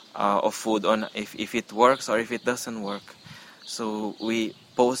of food on if it works or if it doesn't work. So we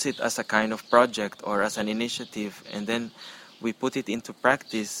pose it as a kind of project or as an initiative, and then we put it into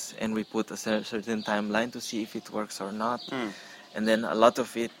practice and we put a certain timeline to see if it works or not. And then a lot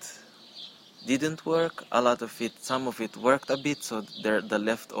of it didn't work, some of it worked a bit, so the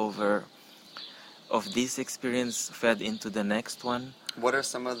leftover of this experience fed into the next one. What are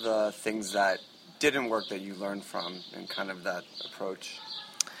some of the things that didn't work that you learned from in kind of that approach?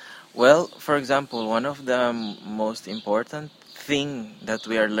 Well, for example, one of the most important thing that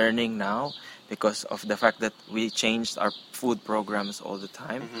we are learning now, because of the fact that we changed our food programs all the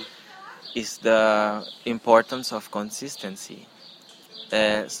time, is the importance of consistency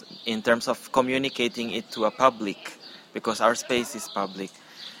in terms of communicating it to a public, because our space is public,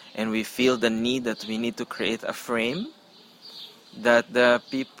 and we feel the need that we need to create a frame that the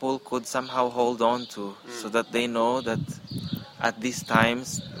people could somehow hold on to, so that they know that at these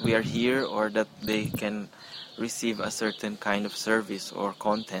times we are here, or that they can receive a certain kind of service or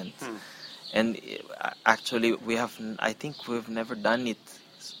content. And actually I think we've never done it.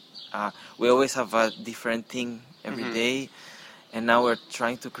 We always have a different thing every day, and now we're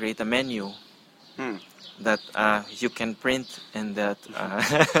trying to create a menu that you can print, and that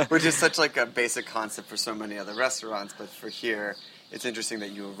which is such like a basic concept for so many other restaurants, but for here it's interesting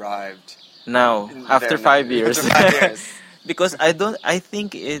that you arrived now after 5 years. After 5 years. Because I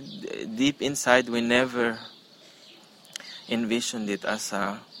think deep inside we never envisioned it as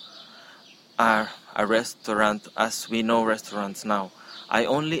a restaurant as we know restaurants now. I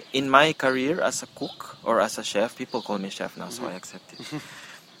only, in my career as a cook or as a chef, people call me chef now, so I accept it.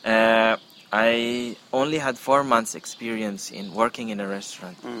 I only had 4 months experience in working in a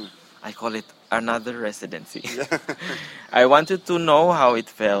restaurant. I call it another residency. I wanted to know how it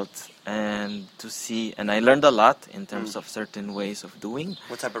felt and to see, and I learned a lot in terms of certain ways of doing.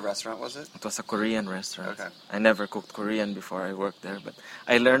 What type of restaurant was it? It was a Korean restaurant. Okay. I never cooked Korean before I worked there, but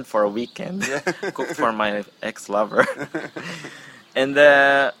I learned for a weekend. Cooked for my ex-lover. And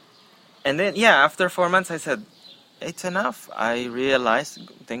then, after 4 months, I said, it's enough. I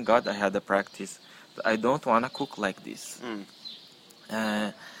realized, thank God I had the practice, I don't want to cook like this.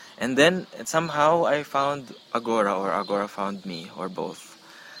 And then somehow I found Agora, or Agora found me, or both.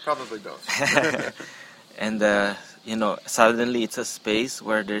 Probably both. And, suddenly it's a space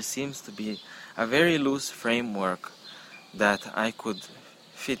where there seems to be a very loose framework that I could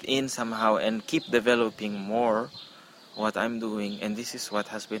fit in somehow and keep developing more what I'm doing. And this is what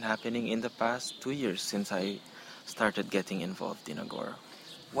has been happening in the past 2 years since I started getting involved in Agora.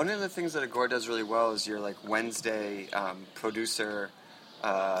 One of the things that Agora does really well is your Wednesday producer.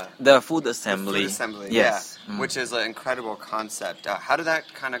 The food assembly. The food assembly, yes. Yeah, which is an incredible concept. How did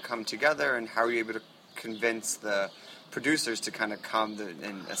that kind of come together, and how were you able to convince the producers to kind of come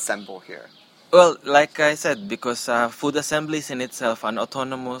and assemble here? Well, like I said, because food assembly is in itself an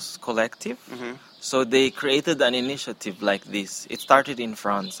autonomous collective, so they created an initiative like this. It started in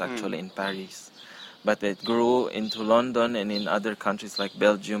France, actually, in Paris. But it grew into London and in other countries like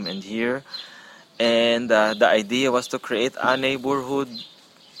Belgium and here. And the idea was to create a neighborhood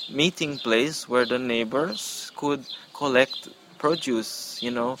meeting place where the neighbors could collect produce,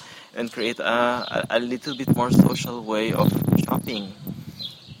 and create a little bit more social way of shopping,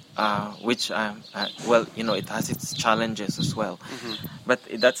 which, it has its challenges as well. But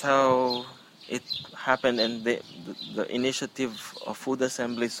that's how it happened, and the initiative of Food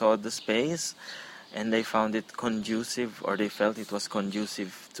Assembly saw the space, and they found it conducive, or they felt it was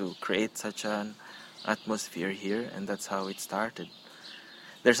conducive to create such an atmosphere here, and that's how it started.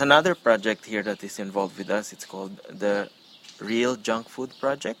 There's another project here that is involved with us. It's called the Real Junk Food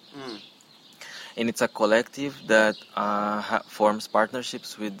Project. And it's a collective that forms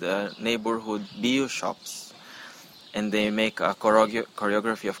partnerships with neighborhood bio shops. And they make a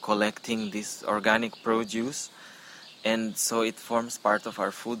choreography of collecting this organic produce. And so it forms part of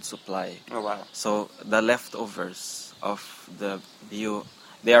our food supply. Oh, wow. So the leftovers of the bio,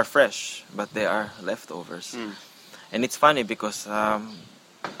 they are fresh, but they are leftovers. And it's funny because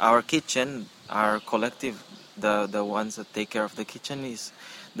our kitchen, our collective, the ones that take care of the kitchen is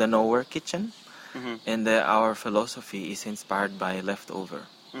the Nowhere Kitchen. And our philosophy is inspired by leftover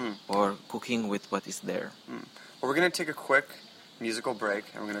or cooking with what is there. Well, we're going to take a quick musical break,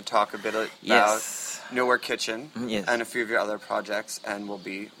 and we're going to talk a bit about Nowhere Kitchen and a few of your other projects, and we'll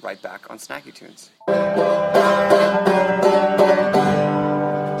be right back on Snacky Tunes.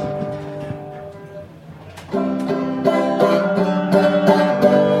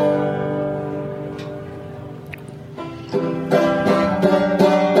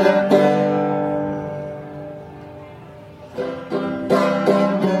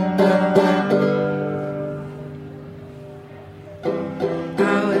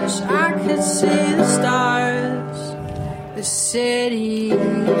 The city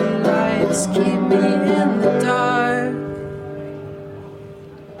lights keep me in the dark.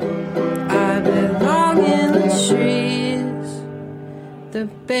 I belong in the trees. The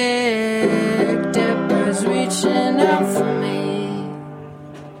Big Dipper's reaching out for me.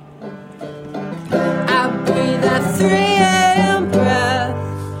 I breathe that 3 a.m. breath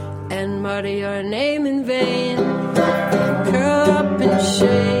and mutter your name in vain. Curl up in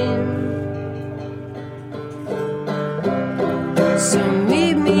shame. So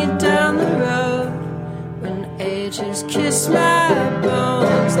meet me down the road when ages kiss my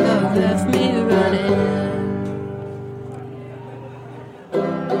bones. Love left me running.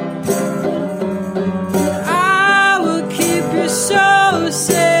 I will keep your soul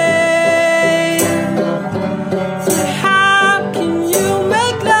safe. How can you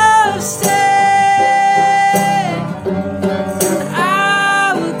make love stay?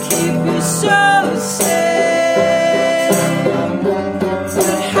 I will keep your soul safe.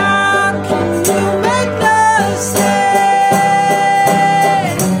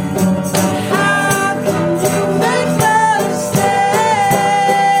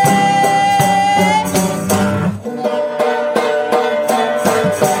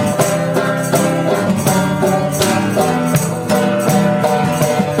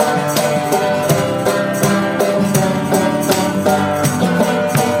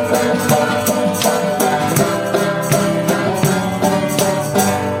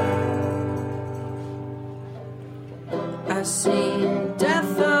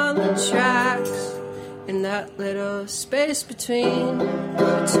 that little space between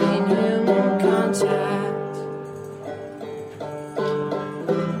human contact.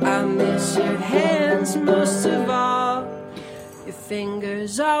 I miss your hands most of all. Your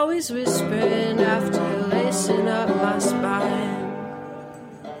fingers always whispering after lacing up my spine.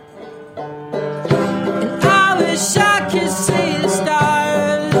 And I wish I could see the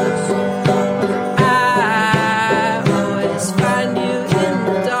stars. I always find you in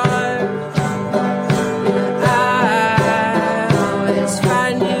the dark. I always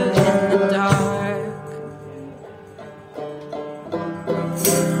find you in the dark.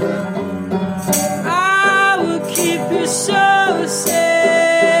 I will keep you so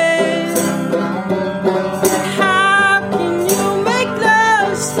safe. How can you make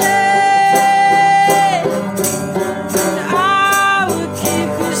love stay? I will keep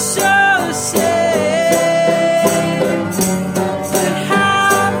you so safe.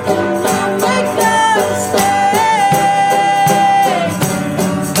 How can you make love stay?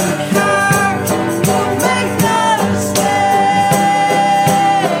 How can you make love stay?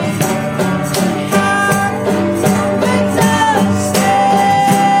 How can you make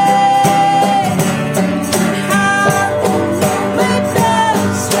love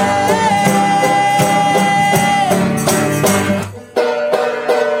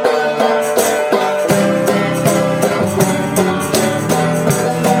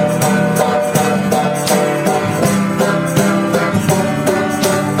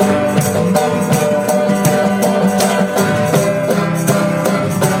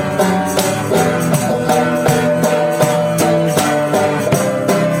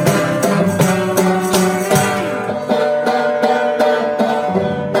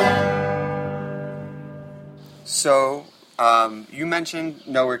So, you mentioned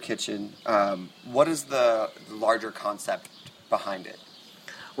Nowhere Kitchen. What is the larger concept behind it?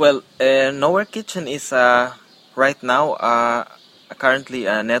 Well, Nowhere Kitchen is right now currently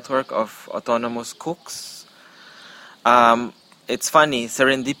a network of autonomous cooks. It's funny,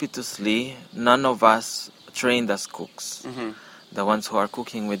 serendipitously, none of us trained as cooks, the ones who are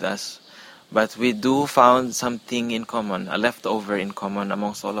cooking with us. But we do found something in common, a leftover in common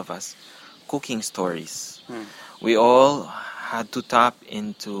amongst all of us, cooking stories. We all had to tap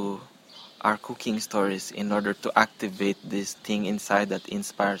into our cooking stories in order to activate this thing inside that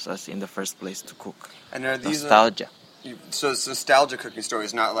inspires us in the first place to cook. And are these nostalgia. So it's nostalgia cooking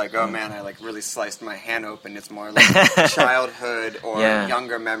stories, not like, oh man, I like really sliced my hand open. It's more like childhood or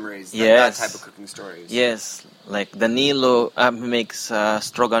younger memories. That type of cooking stories. Yes, like Danilo makes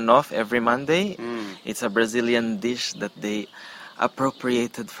stroganoff every Monday. It's a Brazilian dish that they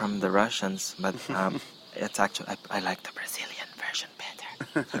appropriated from the Russians, but it's actually I like the Brazilian version better.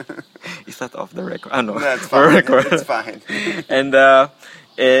 Is that off the record? Oh, no, it's fine. It's fine.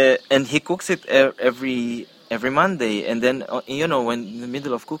 And he cooks it every Monday, and then when in the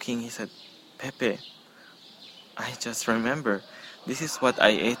middle of cooking, he said, "Pepe, I just remember, this is what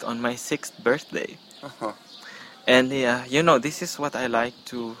I ate on my 6th birthday." And this is what I like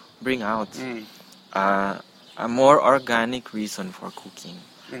to bring out, a more organic reason for cooking.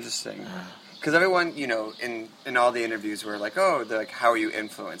 Interesting. Because everyone, in all the interviews were like, oh, they're like, how are you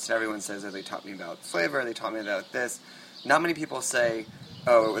influenced? And everyone says that they taught me about flavor, they taught me about this. Not many people say,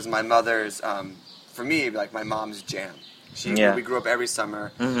 oh, it was my mother's, for me, like my mom's jam. We grew up every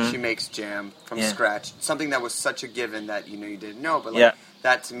summer. She makes jam from scratch. Something that was such a given that, you didn't know. But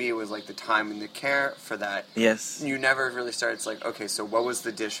that to me was like the time and the care for that. Yes. You never really started, it's like, okay, so what was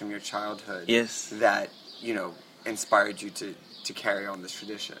the dish from your childhood that, inspired you to carry on this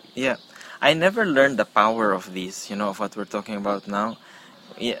tradition? Yeah. I never learned the power of these, of what we're talking about now.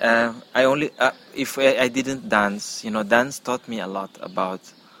 I only, if I didn't dance, dance taught me a lot about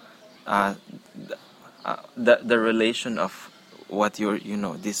the relation of what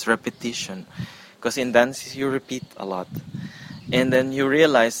this repetition. Because in dance, you repeat a lot. And then you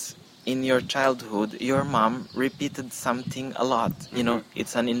realize in your childhood, your mom repeated something a lot.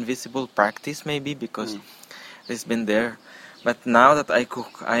 It's an invisible practice maybe because it's been there. But now that I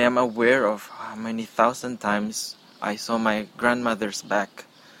cook, I am aware of how many thousand times I saw my grandmother's back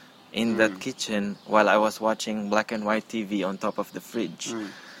in that kitchen while I was watching black and white TV on top of the fridge.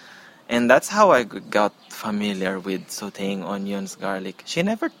 And that's how I got familiar with sautéing onions, garlic. She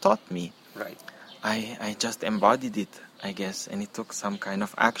never taught me. Right. I just embodied it, I guess, and it took some kind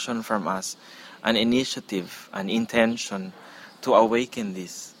of action from us, an initiative, an intention to awaken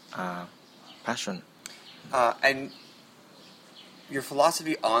this passion. And your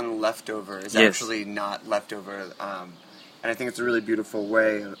philosophy on leftover is actually not leftover, and I think it's a really beautiful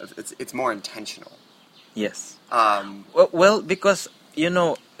way. It's more intentional. Yes. Well, because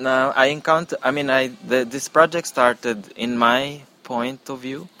Now this project started, in my point of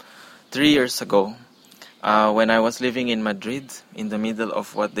view, 3 years ago, when I was living in Madrid, in the middle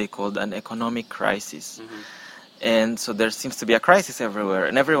of what they called an economic crisis. And so there seems to be a crisis everywhere,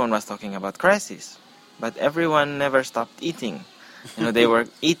 and everyone was talking about crisis, but everyone never stopped eating. They were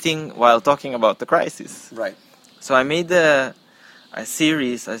eating while talking about the crisis. Right. So I made a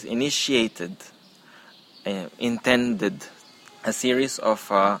series, intended a series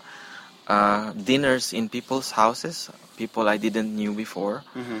of dinners in people's houses, people I didn't knew before,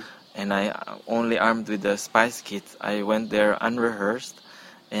 and I only armed with the spice kit. I went there unrehearsed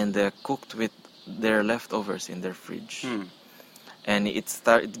and cooked with their leftovers in their fridge, and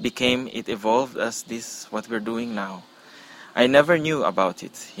it evolved as this what we're doing now. I never knew about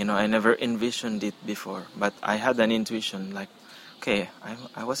it, I never envisioned it before, but I had an intuition like, okay,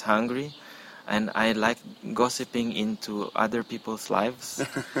 I was hungry. And I like gossiping into other people's lives.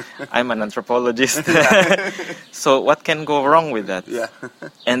 I'm an anthropologist. So what can go wrong with that? Yeah.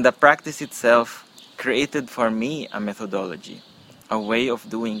 And the practice itself created for me a methodology, a way of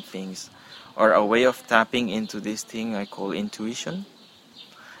doing things, or a way of tapping into this thing I call intuition,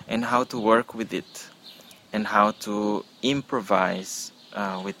 and how to work with it, and how to improvise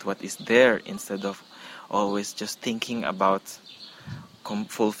with what is there instead of always just thinking about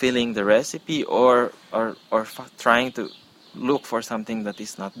fulfilling the recipe or trying to look for something that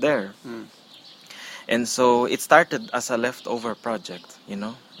is not there. And so it started as a leftover project,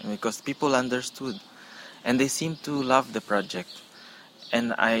 because people understood and they seemed to love the project.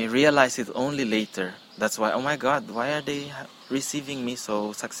 And I realized it only later. That's why, oh my God, why are they receiving me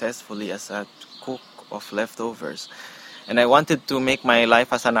so successfully as a cook of leftovers? And I wanted to make my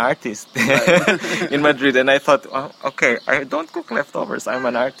life as an artist in Madrid. And I thought, okay, I don't cook leftovers. I'm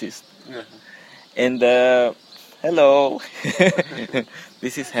an artist. And hello.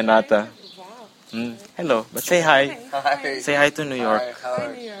 This is Renata. Hello. But say hi. Hi. Say hi to New York.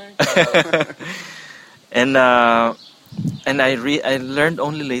 Hi, New York. And I learned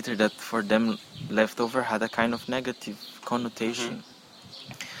only later that for them, leftover had a kind of negative connotation.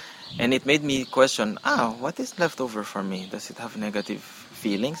 And it made me question, what is leftover for me? Does it have negative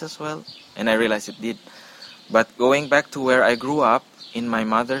feelings as well? And I realized it did. But going back to where I grew up, in my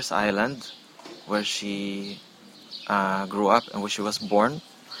mother's island, where she grew up and where she was born,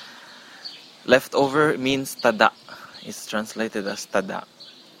 leftover means tada. It's translated as tada.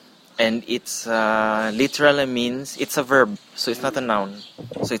 And it's literally means, it's a verb, so it's not a noun.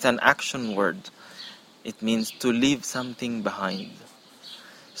 So it's an action word. It means to leave something behind.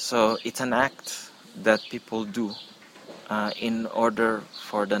 So it's an act that people do in order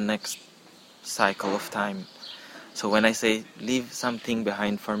for the next cycle of time. So when I say leave something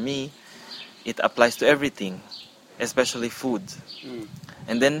behind for me, it applies to everything, especially food.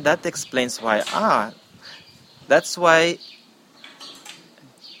 And then that explains why, that's why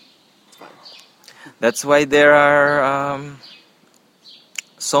there are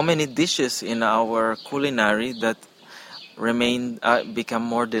so many dishes in our culinary that become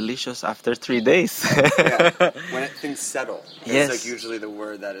more delicious after 3 days. When things settle. Yes. It's like usually the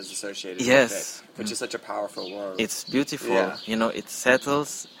word that is associated with it, which is such a powerful word. It's beautiful. It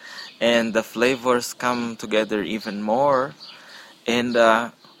settles and the flavors come together even more. And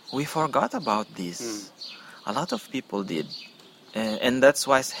we forgot about this. A lot of people did. And that's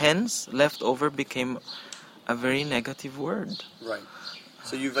why hence leftover became a very negative word. Right.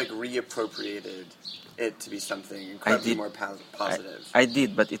 So you've reappropriated it to be something incredibly more positive. I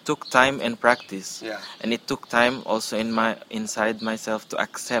did, but it took time and practice. Yeah. And it took time also inside myself to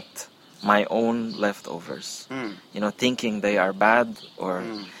accept my own leftovers. Thinking they are bad or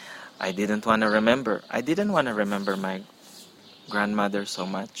I didn't want to remember. I didn't want to remember my grandmother so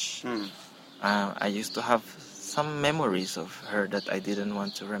much. I used to have some memories of her that I didn't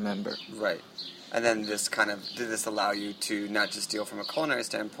want to remember. Right. And then did this allow you to not just deal from a culinary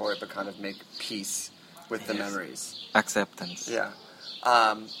standpoint, but kind of make peace with the memories? Acceptance. Yeah.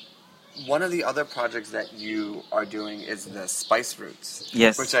 One of the other projects that you are doing is the Spice Roots.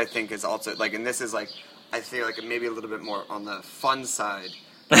 Yes. Which I think is also, and this is I feel maybe a little bit more on the fun side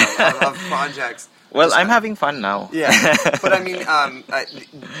of projects. Well, I'm having fun now. Yeah, but I mean,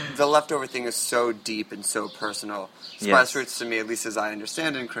 the leftover thing is so deep and so personal. Spice Roots, to me, at least as I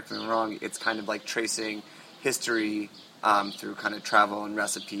understand it, and correct me if I'm wrong, it's kind of like tracing history through kind of travel and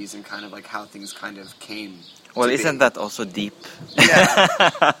recipes and kind of how things kind of came. Well, isn't that also deep? Yeah.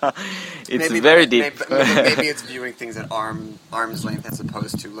 It's very deep. Maybe it's viewing things at arm's length as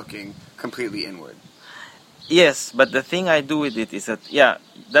opposed to looking completely inward. Yes, but the thing I do with it is that,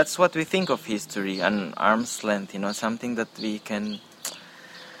 that's what we think of history, an arm's length, something that we can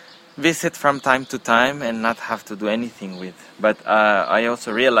visit from time to time and not have to do anything with. But I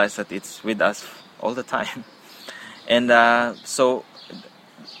also realize that it's with us all the time. And so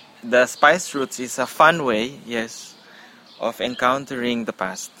the Spice Roots is a fun way, yes, of encountering the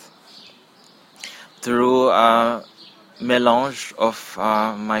past through a melange of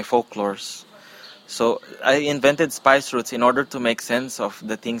my folklores. So I invented Spice Roots in order to make sense of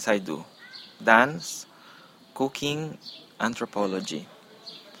the things I do. Dance, cooking, anthropology.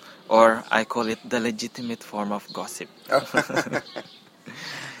 Or I call it the legitimate form of gossip.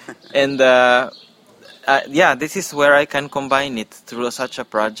 And this is where I can combine it through such a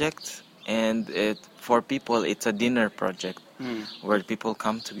project. And for people, it's a dinner project where people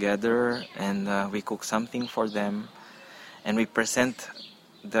come together and we cook something for them. And we present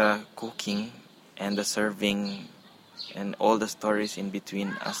the cooking and the serving and all the stories in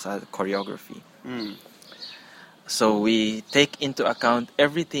between as a choreography. So we take into account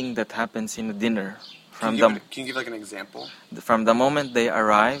everything that happens in a dinner. Can you give like an example? From the moment they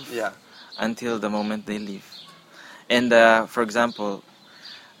arrive until the moment they leave. And for example,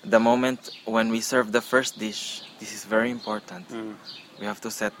 the moment when we serve the first dish, this is very important. We have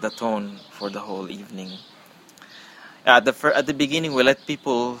to set the tone for the whole evening. At the beginning, we let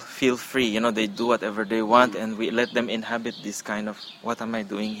people feel free. They do whatever they want, and we let them inhabit this kind of, what am I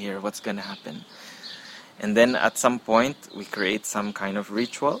doing here? What's going to happen? And then at some point, we create some kind of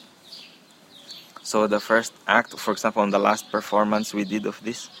ritual. So the first act, for example, on the last performance we did of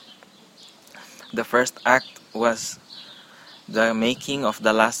this, the first act was the making of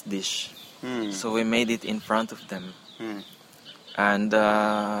the last dish. So we made it in front of them. And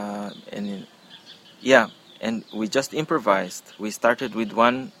we just improvised. We started with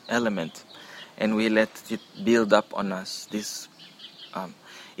one element, and we let it build up on us.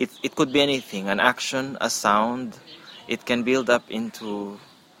 It could be anything, an action, a sound. It can build up into,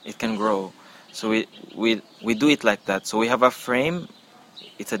 it can grow. So we do it like that. So we have a frame.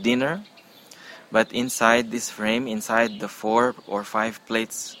 It's a dinner, but inside this frame, inside the 4 or 5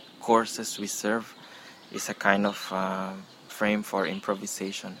 plates courses we serve, is a kind of frame for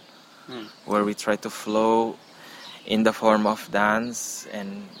improvisation. Where we try to flow in the form of dance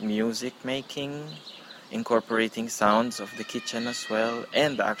and music making, incorporating sounds of the kitchen as well,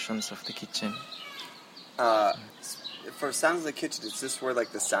 and the actions of the kitchen. For Sounds of the Kitchen, is this where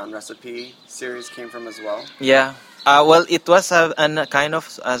like the Sound Recipe series came from as well? Yeah. Well, it was another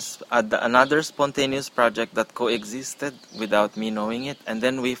spontaneous project that coexisted without me knowing it, and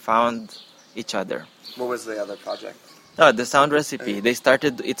then we found each other. What was the other project? The Sound Recipe. They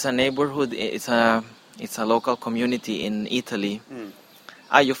started. It's a neighborhood. It's a local community in Italy.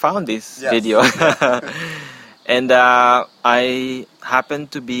 You found this video. And I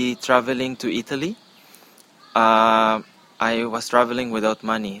happened to be traveling to Italy. I was traveling without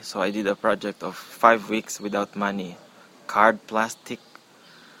money, so I did a project of 5 weeks without money, card, plastic,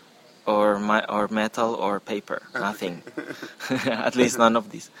 or metal or paper, nothing. At least none of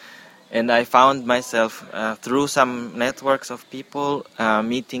these. And I found myself through some networks of people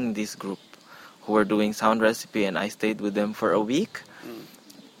meeting this group who were doing Sound Recipe, and I stayed with them for a week.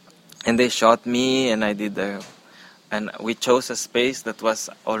 And they shot me, and and we chose a space that was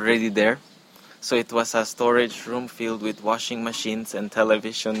already there. So it was a storage room filled with washing machines and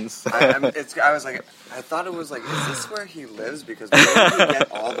televisions. I thought it was like, is this where he lives? Because where did he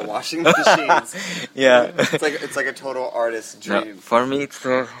get all the washing machines? Yeah. It's like a total artist's dream. No, for me,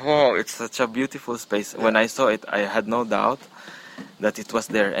 it's such a beautiful space. Yeah. When I saw it, I had no doubt that it was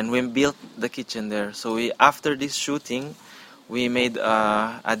there. And we built the kitchen there. So after this shooting, we made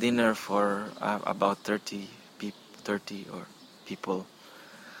a dinner for about 30 people.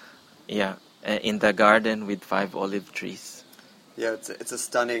 Yeah. In the garden with 5 olive trees. Yeah, it's a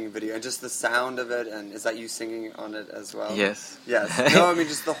stunning video, and just the sound of it, and is that you singing on it as well? Yes. Yes. No, I mean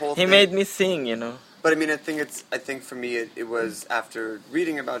just the whole thing. He made me sing, But I mean, I think for me it was after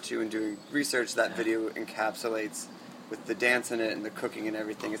reading about you and doing research, that video encapsulates with the dance in it and the cooking and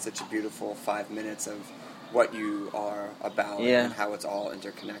everything. It's such a beautiful 5 minutes of what you are about and how it's all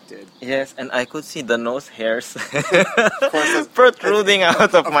interconnected. Yes, and I could see the nose hairs protruding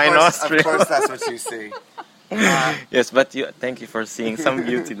out of my nostril. Of course, that's what you see. Yes, but thank you for seeing some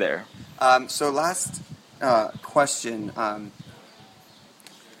beauty there. So last question,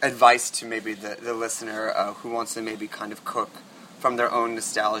 advice to maybe the listener who wants to maybe kind of cook from their own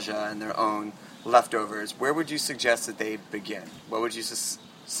nostalgia and their own leftovers. Where would you suggest that they begin? What would you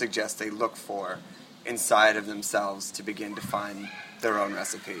suggest they look for inside of themselves to begin to find their own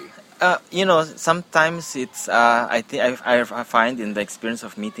recipe? Sometimes it's I find in the experience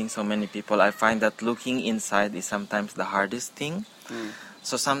of meeting so many people, I find that looking inside is sometimes the hardest thing.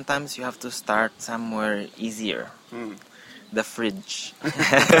 So sometimes you have to start somewhere easier. The fridge.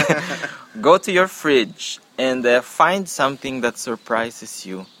 Go to your fridge and find something that surprises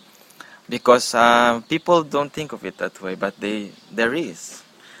you. Because people don't think of it that way, but there is.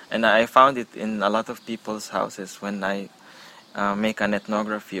 And I found it in a lot of people's houses when I make an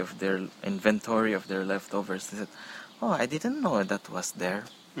ethnography of their inventory of their leftovers. They said, oh, I didn't know that was there.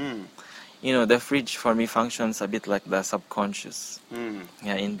 You know, the fridge for me functions a bit like the subconscious.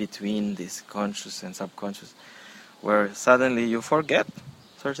 Yeah, in between this conscious and subconscious, where suddenly you forget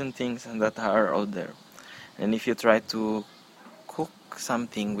certain things and that are out there. And if you try to cook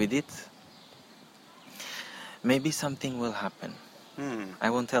something with it, maybe something will happen. I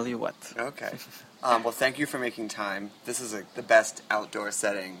won't tell you what. Okay. Well, thank you for making time. This is the best outdoor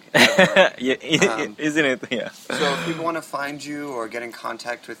setting ever. Isn't it? Yeah. So if people want to find you or get in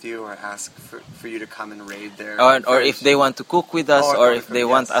contact with you or ask for you to come and raid their... Or if they want to cook with us, or if they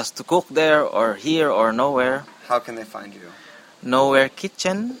want us to cook there or here or nowhere. How can they find you?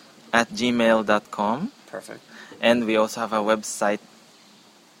 nowherekitchen@gmail.com. Perfect. And we also have a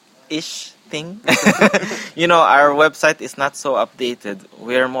website-ish thing. You know, our website is not so updated.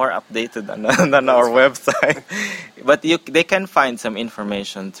 We're more updated than our website. But they can find some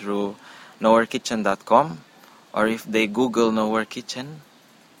information through nowherekitchen.com, or if they Google Nowhere Kitchen,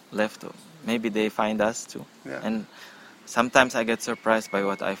 maybe they find us too. Yeah. And sometimes I get surprised by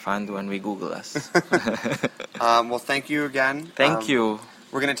what I find when we Google us. Well, thank you again. Thank you.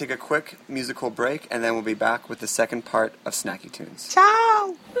 We're going to take a quick musical break, and then we'll be back with the second part of Snacky Tunes.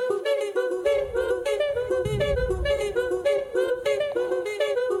 Ciao!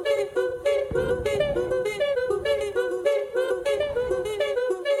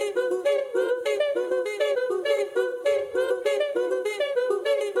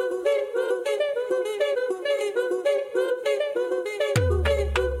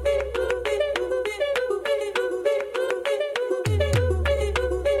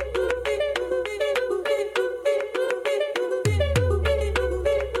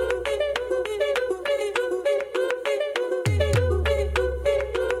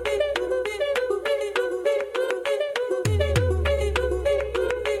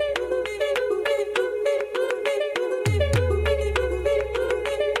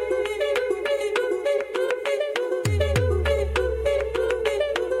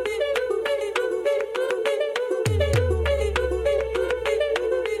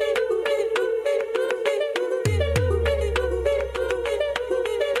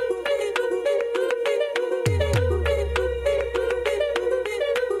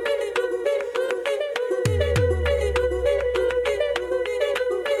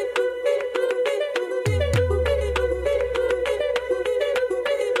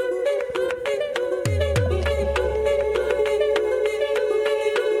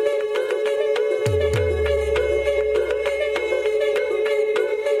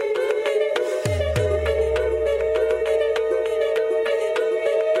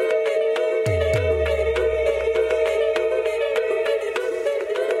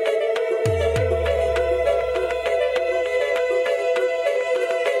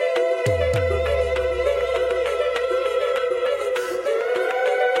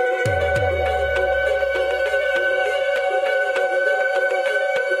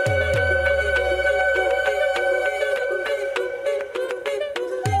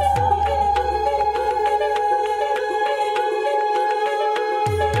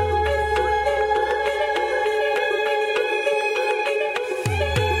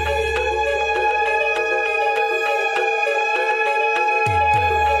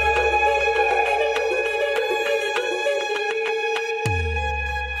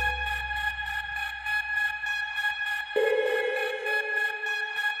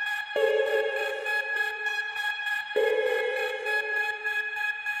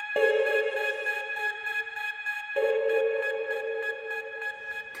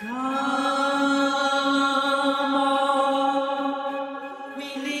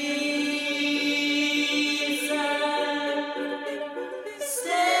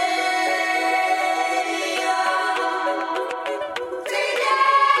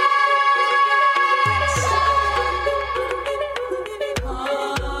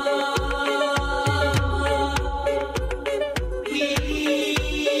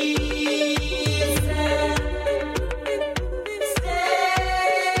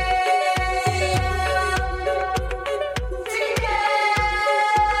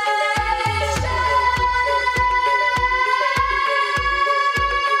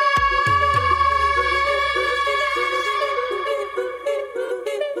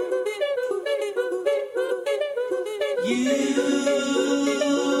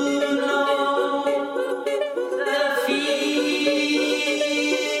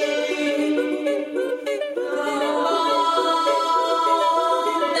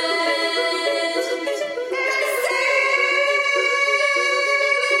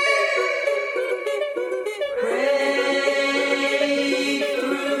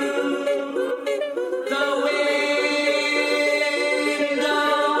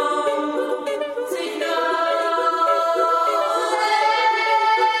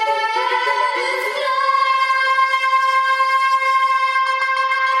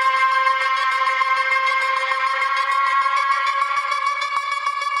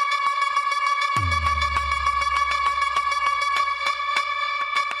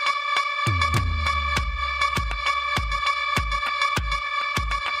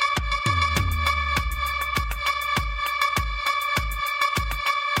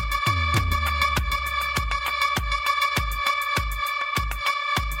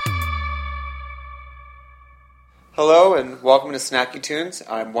 Hello and welcome to Snacky Tunes.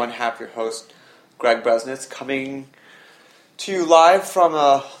 I'm one half your host, Greg Bresnitz, coming to you live from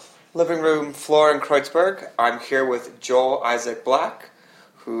a living room floor in Kreuzberg. I'm here with Joel Isaac Black,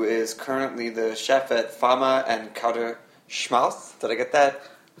 who is currently the chef at Fama and Kauter Schmaus. Did I get that?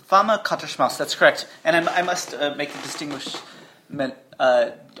 Fama Kauter Schmaus, that's correct. And I must make the distinguishment.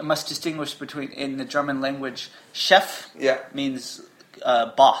 I must distinguish between, in the German language, chef means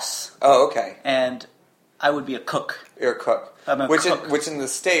boss. Oh, okay. And I would be a cook. You're a cook. I'm a cook. Which in the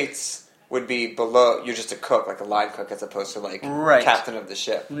States would be below, you're just a cook, like a line cook, as opposed to like captain of the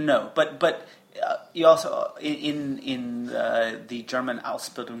ship. No, but you also, in the German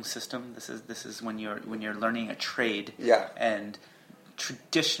Ausbildung system, this is when you're learning a trade. Yeah. And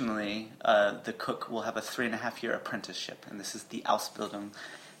traditionally, the cook will have a 3.5-year apprenticeship, and this is the Ausbildung.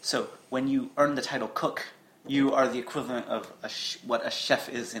 So when you earn the title cook, you are the equivalent of what a chef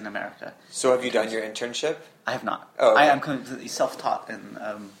is in America. So have you done your internship? I have not. Oh, okay. I am completely self-taught,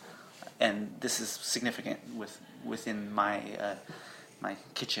 and this is significant within my my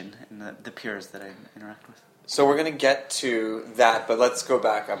kitchen and the peers that I interact with. So we're going to get to that, but let's go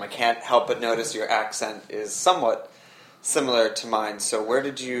back. I can't help but notice your accent is somewhat similar to mine. So where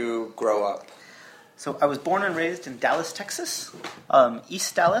did you grow up? So I was born and raised in Dallas, Texas,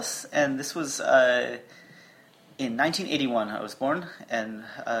 East Dallas, and this was in 1981. I was born, and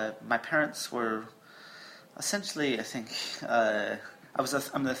my parents were essentially, I think, I'm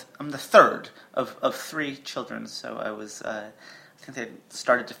the third of 3 children. So I was, I think they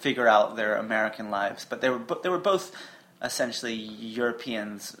started to figure out their American lives, but they were both essentially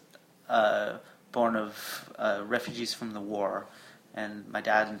Europeans, born of refugees from the war. And my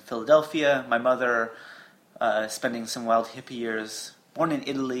dad in Philadelphia, my mother spending some wild hippie years, born in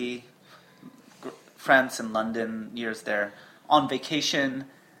Italy, France and London, years there, on vacation.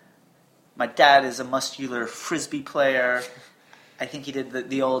 My dad is a muscular frisbee player. I think he did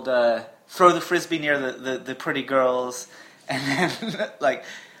the old throw the frisbee near the pretty girls, and then like,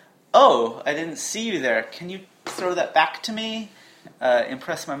 oh, I didn't see you there. Can you throw that back to me?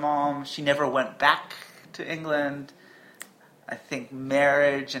 Impress my mom. She never went back to England. I think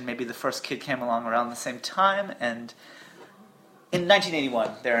marriage and maybe the first kid came along around the same time, and in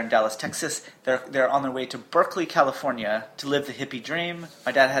 1981, they're in Dallas, Texas. They're on their way to Berkeley, California, to live the hippie dream.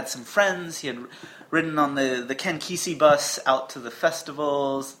 My dad had some friends. He had ridden on the Ken Kesey bus out to the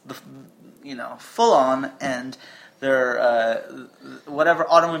festivals, full on. And their whatever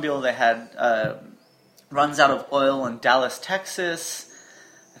automobile they had runs out of oil in Dallas, Texas.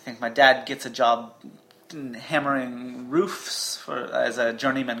 I think my dad gets a job hammering roofs as a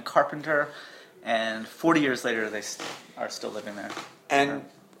journeyman carpenter. And 40 years later, they are still living there. And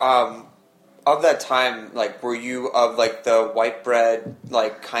of that time, like, were you of like the white bread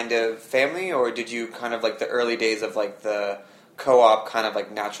like kind of family, or did you kind of like the early days of like the co-op kind of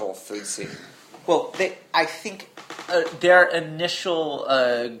like natural food scene? Well, I think their initial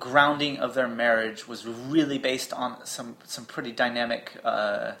grounding of their marriage was really based on some pretty dynamic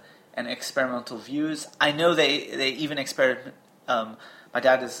and experimental views. I know they even experiment. My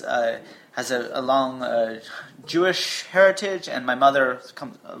dad has a long Jewish heritage, and my mother,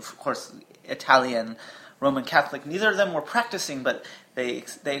 of course, Italian Roman Catholic. Neither of them were practicing, but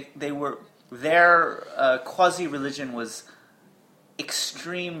they were, their quasi-religion was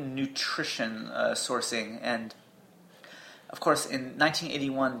extreme nutrition sourcing. And of course, in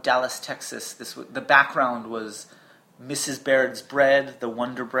 1981, Dallas, Texas, the background was Mrs. Baird's bread, the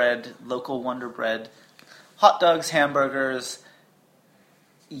Wonder Bread, local Wonder Bread, hot dogs, hamburgers.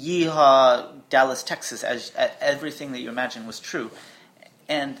 Yeehaw, Dallas, Texas, as everything that you imagine was true.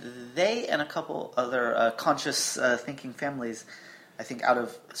 And they and a couple other conscious thinking families, I think out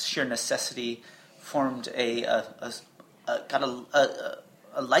of sheer necessity, formed got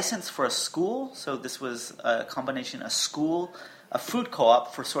a license for a school. So this was a combination, a school, a food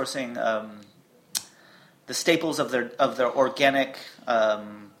co-op for sourcing the staples of their organic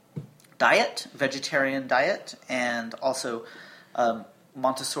diet, vegetarian diet, and also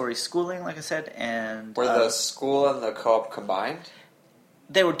Montessori schooling, like I said. And were the school and the co-op combined?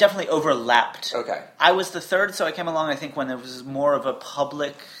 They were definitely overlapped. Okay. I was the third, so I came along, I think, when it was more of a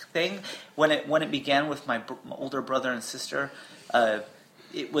public thing. When it began with my older brother and sister,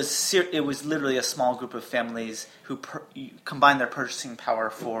 it was literally a small group of families who combined their purchasing power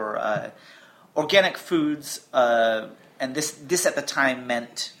for organic foods, and this at the time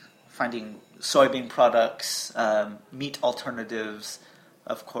meant finding soybean products, meat alternatives,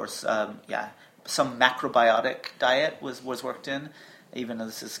 of course. Some macrobiotic diet was worked in, even though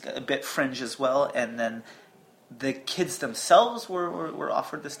this is a bit fringe as well. And then the kids themselves were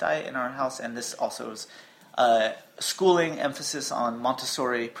offered this diet in our house, and this also was schooling, emphasis on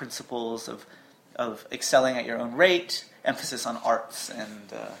Montessori principles of excelling at your own rate, emphasis on arts,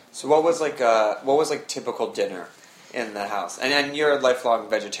 and so what was like typical dinner in the house? And you're a lifelong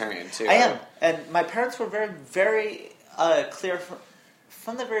vegetarian too. I am, and my parents were very, very clear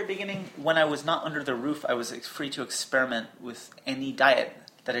from the very beginning. When I was not under the roof, I was free to experiment with any diet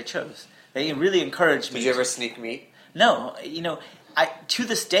that I chose. They really encouraged me. Did you ever sneak meat? No, to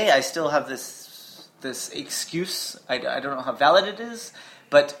this day I still have this excuse. I don't know how valid it is,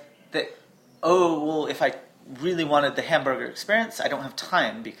 but that if I really wanted the hamburger experience, I don't have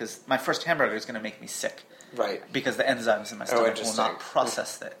time because my first hamburger is going to make me sick. Right. Because the enzymes in my stomach will not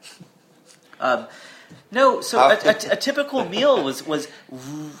process that. A typical meal was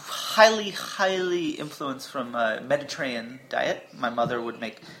highly, highly influenced from a Mediterranean diet. My mother would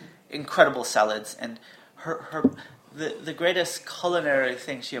make incredible salads, and the greatest culinary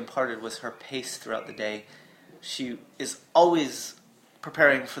thing she imparted was her pace throughout the day. She is always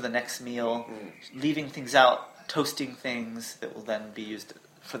preparing for the next meal, leaving things out, toasting things that will then be used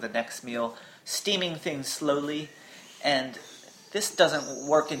for the next meal, steaming things slowly, and this doesn't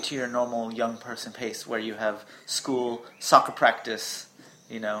work into your normal young person pace where you have school, soccer practice,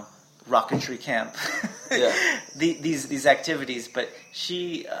 rocketry camp, these activities. But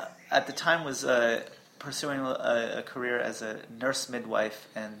she, at the time, was pursuing a career as a nurse midwife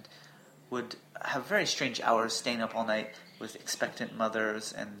and would have very strange hours, staying up all night with expectant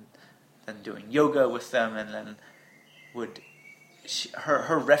mothers and then doing yoga with them, and then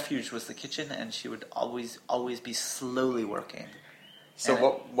her refuge was the kitchen, and she would always be slowly working. So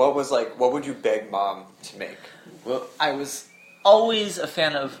what would you beg Mom to make? Well, I was always a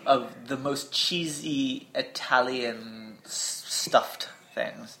fan of the most cheesy Italian stuffed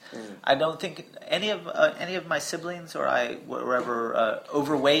things. I don't think any of my siblings or I were ever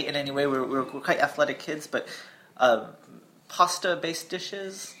overweight in any way. We were quite athletic kids, but pasta-based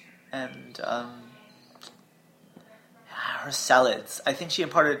dishes and her salads. I think she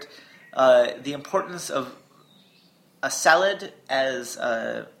imparted the importance of a salad as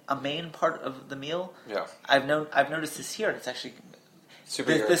a main part of the meal. Yeah, I've noticed this here. It's actually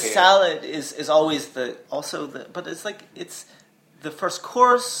super. The salad is always but it's like it's the first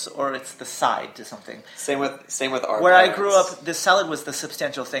course or it's the side to something. Same with our. Where parents. I grew up, the salad was the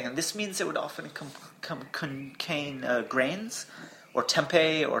substantial thing, and this means it would often contain grains or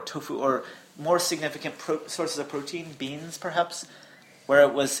tempeh or tofu or more significant sources of protein, beans perhaps. Where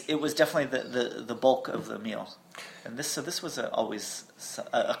it was definitely the bulk of the meal. And this was always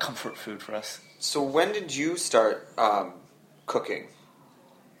a comfort food for us. So when did you start cooking?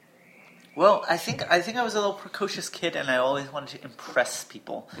 Well, I think I was a little precocious kid, and I always wanted to impress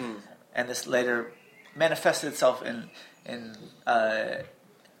people. And this later manifested itself in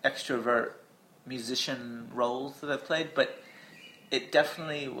extrovert musician roles that I played. But it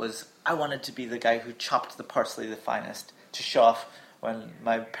definitely was. I wanted to be the guy who chopped the parsley the finest to show off when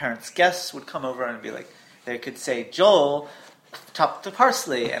my parents' guests would come over and be like. They could say, Joel, chop the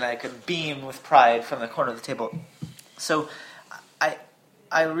parsley, and I could beam with pride from the corner of the table. So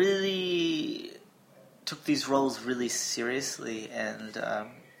I really took these roles really seriously, and I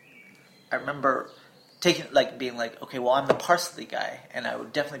remember being like, okay, well, I'm the parsley guy, and I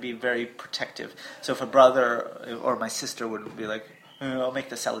would definitely be very protective. So if a brother or my sister would be like, I'll make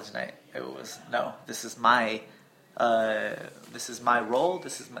the salad tonight, it was, no, this is my role,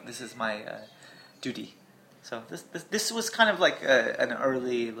 this is my duty. So this was kind of like an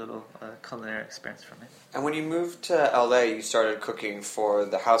early little culinary experience for me. And when you moved to LA, you started cooking for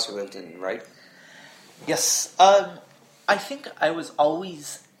the house you lived in, right? Yes. I think I was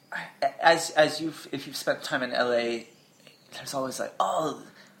always, if you've spent time in LA, there's always like, oh,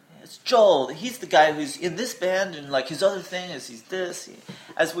 it's Joel. He's the guy who's in this band, and like his other thing is he's this.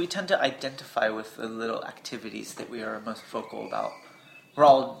 As we tend to identify with the little activities that we are most vocal about. We're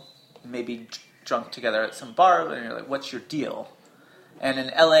all maybe drunk together at some bar, and you're like, what's your deal? And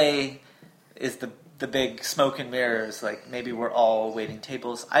in LA is the big smoke and mirrors, like maybe we're all waiting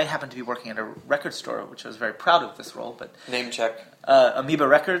tables. I happen to be working at a record store, which I was very proud of this role. But name check. Amoeba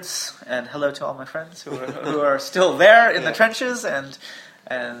Records, and hello to all my friends who are still there in the trenches, and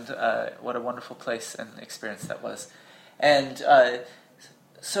what a wonderful place and experience that was. And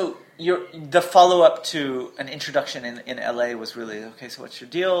so the follow-up to an introduction in LA was really, okay, so what's your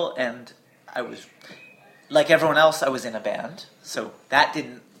deal? And I was, like everyone else, I was in a band, so that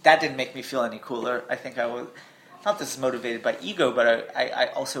didn't make me feel any cooler. I think I was, not this is motivated by ego, but I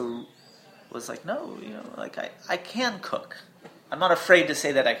also was like, no, like I can cook. I'm not afraid to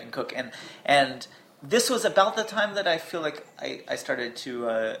say that I can cook. And this was about the time that I feel like I started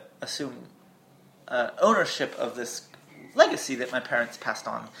to assume ownership of this legacy that my parents passed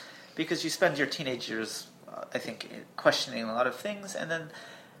on. Because you spend your teenage years, I think, questioning a lot of things. And then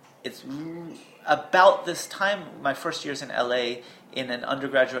it's about this time, my first years in LA, in an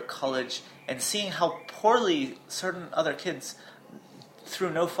undergraduate college, and seeing how poorly certain other kids,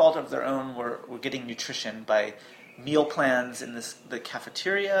 through no fault of their own, were getting nutrition by meal plans in the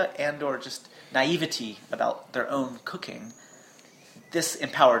cafeteria and or just naivety about their own cooking. This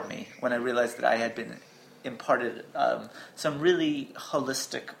empowered me when I realized that I had been imparted some really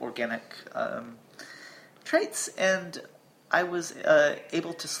holistic, organic traits, and I was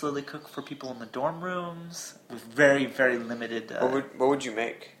able to slowly cook for people in the dorm rooms with very, very limited... What would you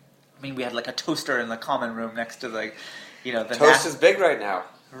make? I mean, we had like a toaster in the common room next to the toast is big right now.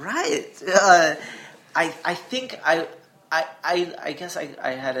 Right. I think I guess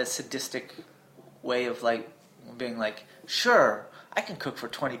I had a sadistic way of like being like, sure, I can cook for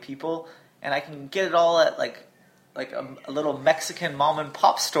 20 people, and I can get it all at like a little Mexican mom and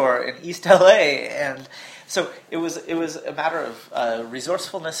pop store in East LA, and so it was a matter of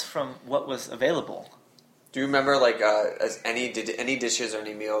resourcefulness from what was available. Do you remember did any dishes or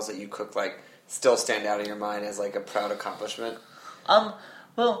any meals that you cooked like still stand out in your mind as like a proud accomplishment?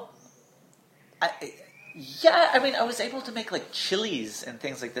 Well, I mean, I was able to make like chilies and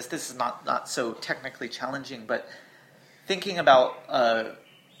things like this. This is not so technically challenging, but thinking about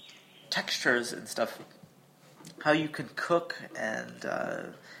textures and stuff, how you can cook,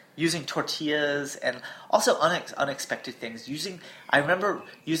 and using tortillas, and also unexpected things. I remember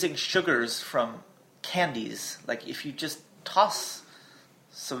using sugars from candies. Like if you just toss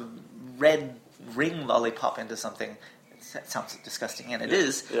some red ring lollipop into something, that sounds disgusting, and it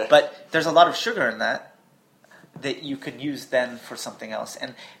is, but there's a lot of sugar in that you can use then for something else.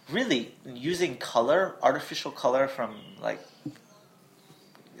 And really, using color, artificial color from like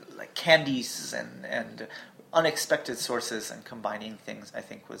candies and unexpected sources and combining things, I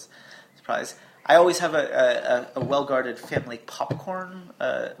think was a surprise. I always have a well-guarded family popcorn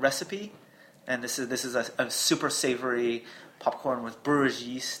recipe, and this is a super savory popcorn with brewer's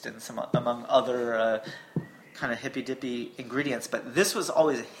yeast and some among other kind of hippy-dippy ingredients. But this was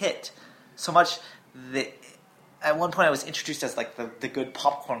always a hit, so much that at one point I was introduced as like the good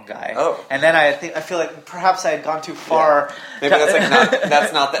popcorn guy. Oh. And then I feel like perhaps I had gone too far. Yeah. Maybe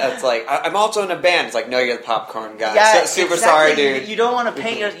that's not it's like I'm also in a band. It's like, no, you're the popcorn guy. Yeah, super exactly. Sorry, dude. You don't want to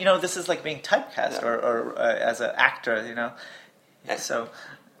paint your this is like being typecast or as an actor, So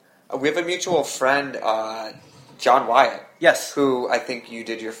we have a mutual friend, John Wyatt. Yes. Who I think you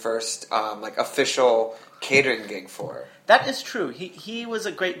did your first official catering gig for. That is true. He was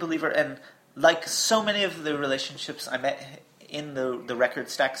a great believer, and like so many of the relationships I met in the record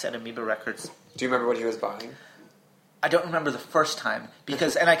stacks at Amoeba Records. Do you remember what he was buying? I don't remember the first time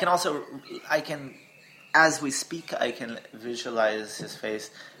because, and I can, as we speak, I can visualize his face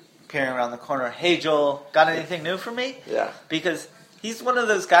peering around the corner. Hey Joel, got anything new for me? Yeah. Because he's one of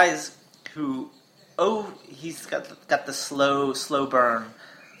those guys who, he's got the slow burn.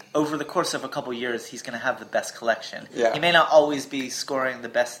 Over the course of a couple years, he's going to have the best collection. Yeah. He may not always be scoring the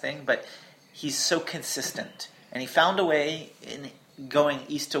best thing, but he's so consistent. And he found a way in going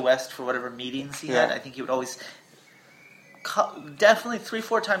east to west for whatever meetings he had. I think he would always, definitely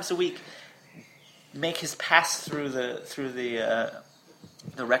 3-4 times a week, make his pass through the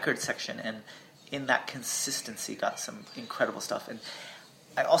record section. And in that consistency, got some incredible stuff. And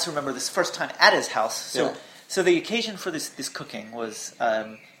I also remember this first time at his house. So the occasion for this cooking was...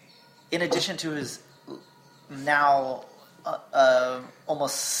 in addition to his now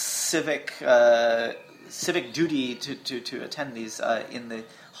almost civic civic duty to attend these in the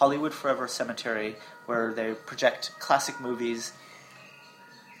Hollywood Forever Cemetery, where they project classic movies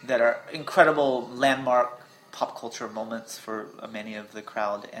that are incredible landmark pop culture moments for many of the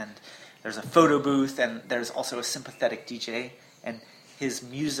crowd. And there's a photo booth, and there's also a sympathetic DJ, and his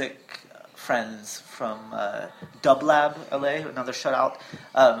music friends from Dub Lab LA, another shout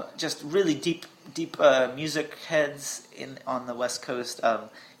out, just really deep music heads on the West Coast.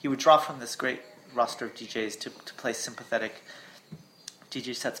 He would draw from this great roster of DJs to play sympathetic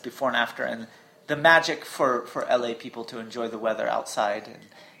DJ sets before and after, and the magic for LA people to enjoy the weather outside and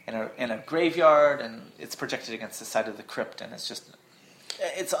in a graveyard, and it's projected against the side of the crypt, and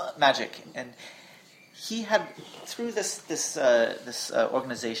it's magic. And he had, through this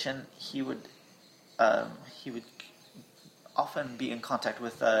organization, he would often be in contact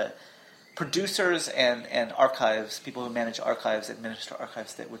with producers and archives, people who manage archives, administer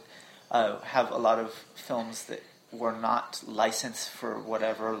archives, that would have a lot of films that were not licensed for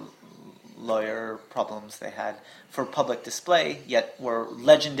whatever lawyer problems they had for public display, yet were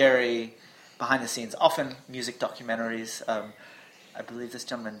legendary behind the scenes, often music documentaries. I believe this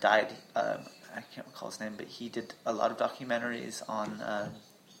gentleman died, I can't recall his name, but he did a lot of documentaries on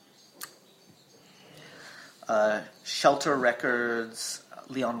Shelter Records,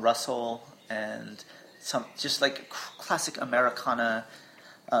 Leon Russell, and some just like classic Americana.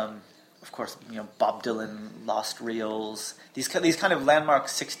 Of course, Bob Dylan, Lost Reels, these kind of landmark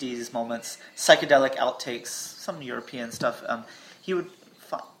 60s moments, psychedelic outtakes, some European stuff. He would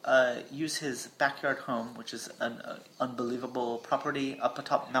use his backyard home, which is an unbelievable property up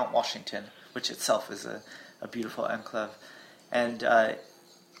atop Mount Washington, which itself is a beautiful enclave. And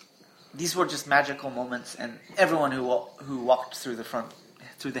these were just magical moments, and everyone who walked through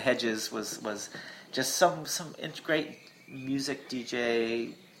the hedges was just some great music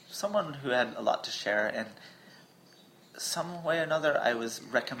DJ, someone who had a lot to share. And some way or another, I was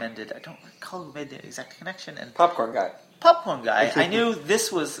recommended. I don't recall who made the exact connection. And Popcorn Guy. I knew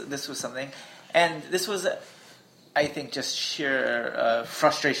this was something, and this was, I think, just sheer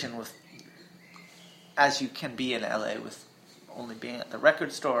frustration with, as you can be in LA with only being at the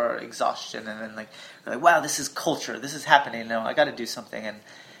record store, exhaustion, and then like, wow, this is culture, this is happening. No, I got to do something. And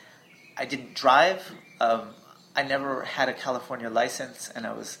I didn't drive. I never had a California license, and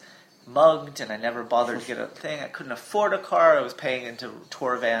I was mugged, and I never bothered to get a thing. I couldn't afford a car. I was paying into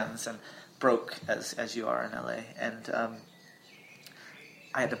tour vans and broke as you are in LA. And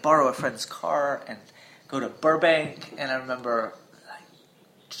I had to borrow a friend's car and go to Burbank. And I remember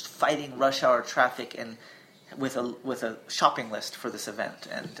just fighting rush hour traffic and with a shopping list for this event,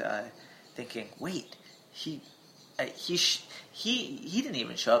 and thinking, wait, he didn't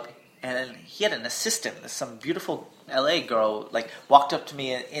even show up. And he had an assistant, some beautiful LA girl, walked up to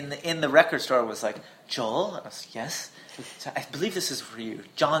me in the record store, was like, Joel? And I was like, yes. So I believe this is for you.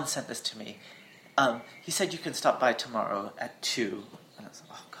 John sent this to me. He said you can stop by tomorrow at 2. And I was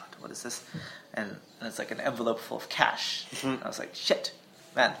like, oh God, what is this? And it's like an envelope full of cash. And I was like, shit,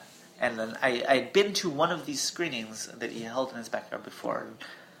 man. And then I had been to one of these screenings that he held in his backyard before. And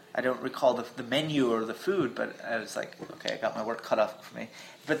I don't recall the menu or the food, but I was like, okay, I got my work cut off for me.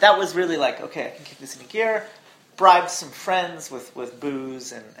 But that was really like, okay, I can kick this into gear, bribe some friends with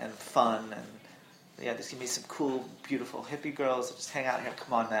booze and fun, and yeah, just give me some cool, beautiful hippie girls that just hang out here.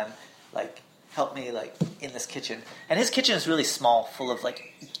 Come on, man, help me in this kitchen. And his kitchen is really small, full of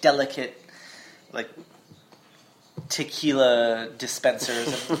delicate tequila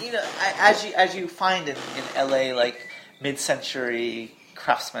dispensers, and as you find in LA mid-century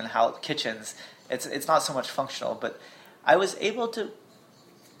craftsman kitchens, it's not so much functional, but I was able to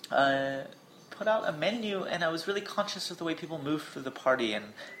put out a menu, and I was really conscious of the way people moved through the party, and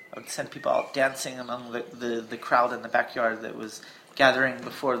I would send people out dancing among the crowd in the backyard that was gathering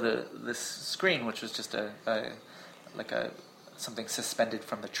before this screen, which was just something suspended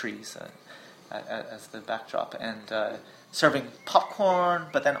from the trees as the backdrop, and serving popcorn,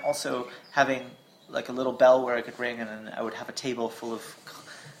 but then also having a little bell where I could ring, and then I would have a table full of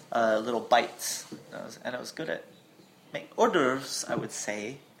little bites, and I was good at make hors d'oeuvres, I would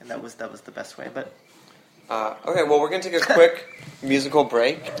say, and that was the best way. But okay, well, we're going to take a quick musical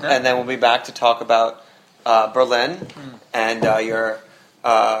break, and then we'll be back to talk about Berlin and your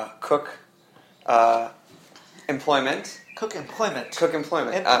cook employment. Cook employment. Cook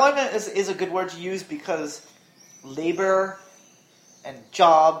employment. Employment is a good word to use because labor and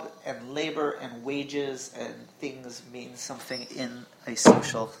job and labor and wages and things mean something in a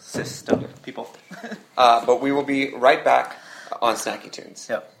social system, people. But we will be right back on Snacky Tunes.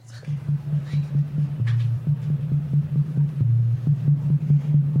 Yep.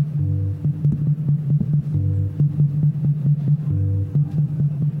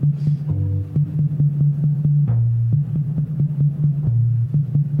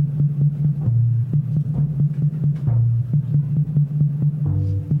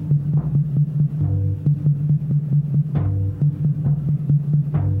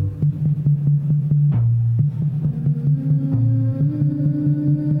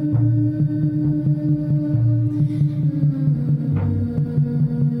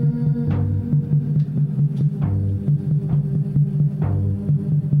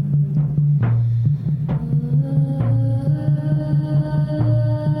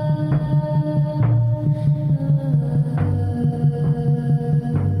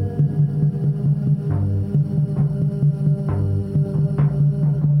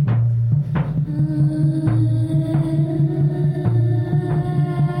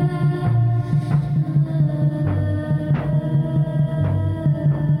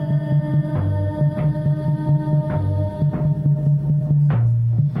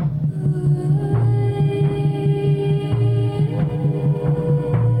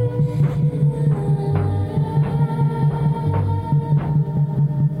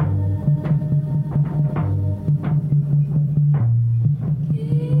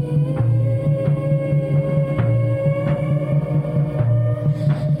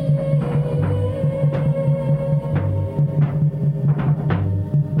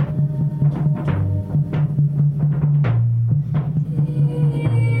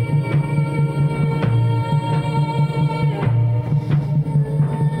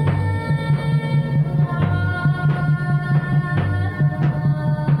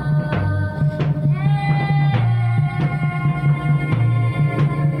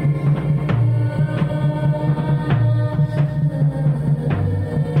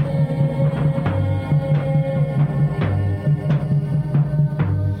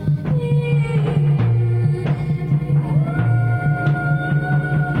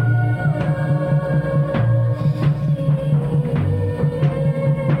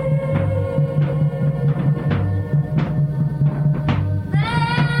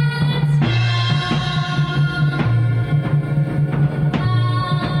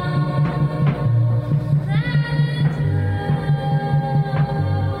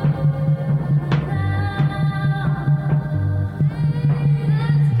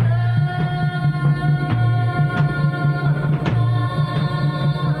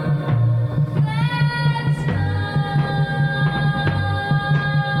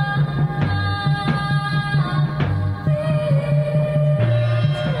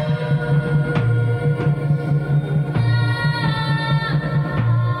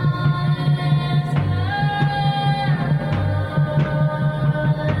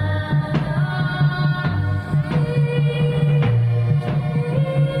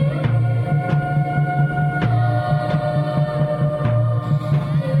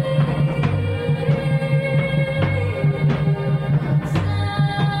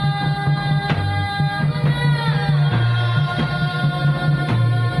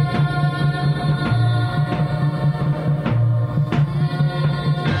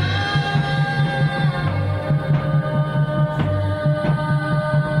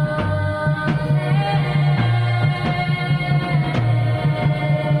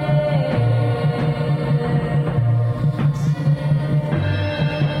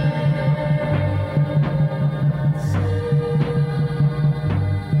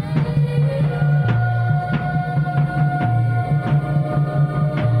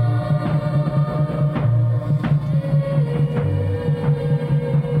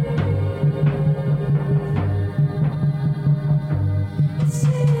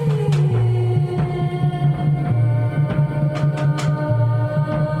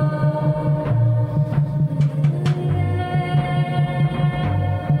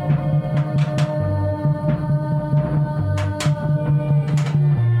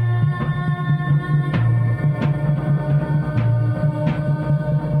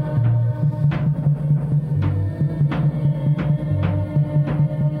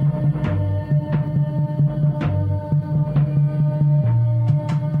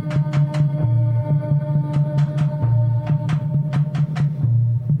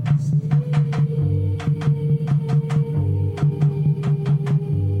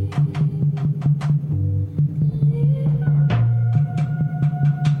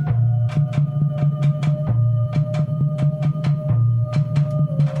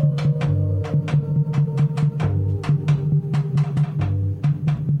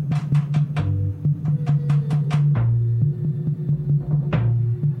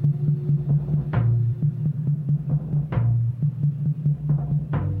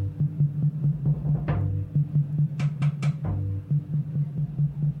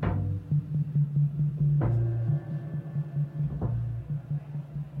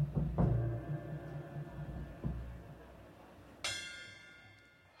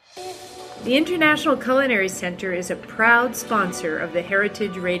 The International Culinary Center is a proud sponsor of the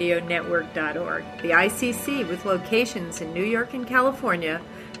HeritageRadioNetwork.org. The ICC, with locations in New York and California,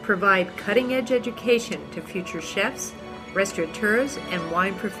 provide cutting-edge education to future chefs, restaurateurs, and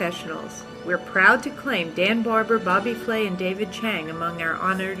wine professionals. We're proud to claim Dan Barber, Bobby Flay, and David Chang among our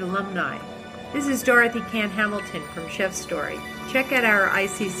honored alumni. This is Dorothy Cann Hamilton from Chef Story. Check out our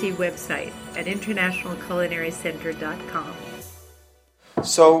ICC website at internationalculinarycenter.com.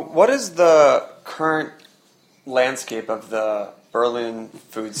 So, what is the current landscape of the Berlin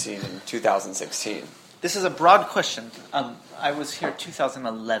food scene in 2016? This is a broad question. I was here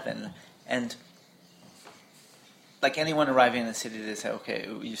 2011, and like anyone arriving in the city, they say, okay,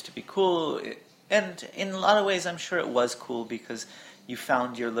 it used to be cool. And in a lot of ways, I'm sure it was cool because you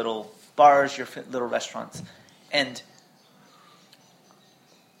found your little bars, your little restaurants. And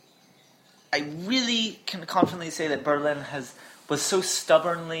I really can confidently say that Berlin was so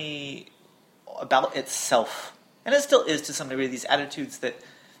stubbornly about itself, and it still is to some degree, these attitudes that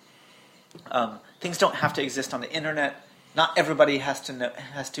things don't have to exist on the internet. Not everybody has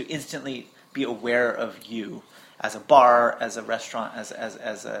to instantly be aware of you as a bar, as a restaurant, as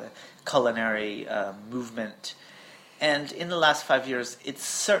a culinary movement. And in the last 5 years, it's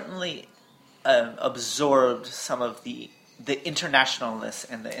certainly absorbed some of the internationalness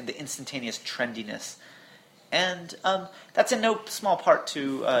and the instantaneous trendiness. And that's in no small part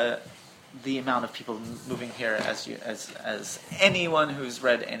to the amount of people moving here, as anyone who's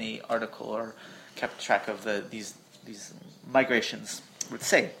read any article or kept track of these migrations would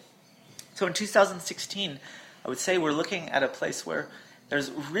say. So in 2016, I would say we're looking at a place where there's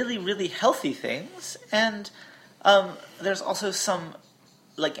really, really healthy things, and there's also some,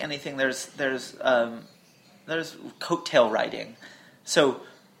 like anything, there's coattail riding. So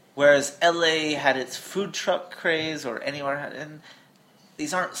whereas LA had its food truck craze, or anywhere, and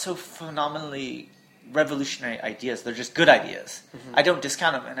these aren't so phenomenally revolutionary ideas. They're just good ideas. Mm-hmm. I don't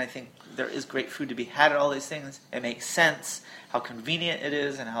discount them, and I think there is great food to be had at all these things. It makes sense how convenient it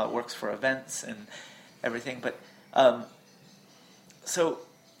is and how it works for events and everything. But so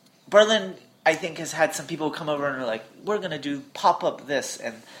Berlin, I think, has had some people come over and are like, we're going to do pop-up this,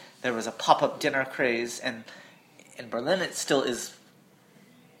 and there was a pop-up dinner craze, and in Berlin it still is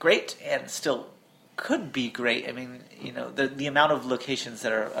great and still could be great. I mean, the amount of locations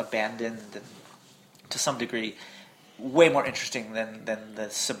that are abandoned and to some degree way more interesting than the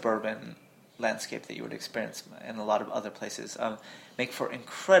suburban landscape that you would experience in a lot of other places, make for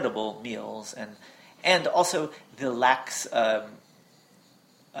incredible meals, and also the lax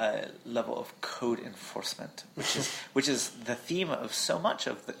level of code enforcement, which is the theme of so much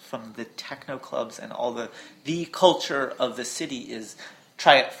of from the techno clubs and all the culture of the city is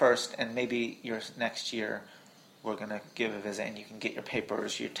try it first, and maybe your next year we're going to give a visit and you can get your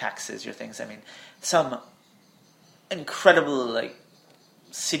papers, your taxes, your things. I mean, some incredible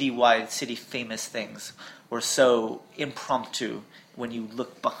citywide, city famous things were so impromptu when you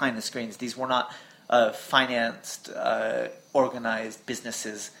look behind the screens. These were not financed, organized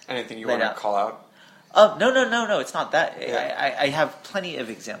businesses. Anything you want to call out? No. It's not that. Yeah. I have plenty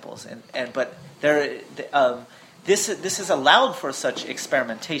of examples, but this has allowed for such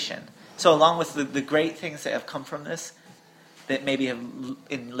experimentation. So along with the great things that have come from this, that maybe have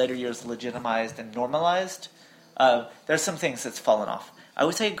in later years legitimized and normalized, there's some things that's fallen off. I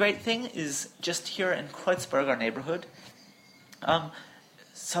would say a great thing is just here in Kreuzberg, our neighborhood,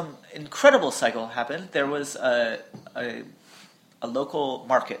 some incredible cycle happened. There was a local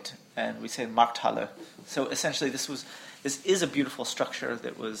market, and we say Markthalle. So essentially this is a beautiful structure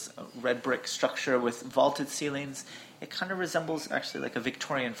that was a red brick structure with vaulted ceilings. It kind of resembles actually like a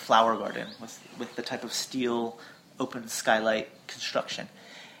Victorian flower garden with the type of steel open skylight construction.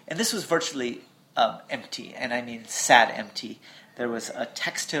 And this was virtually empty, and I mean sad empty. There was a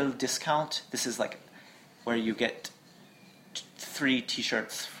textile discount. This is like where you get 3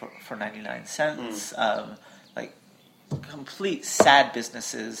 T-shirts for 99 cents. Like complete sad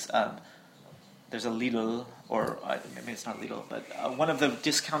businesses. There's a Lidl, or maybe it's not Lidl, but one of the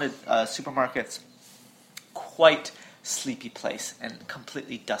discounted supermarkets. Quite sleepy place and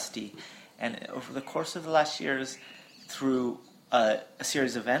completely dusty. And over the course of the last years, through a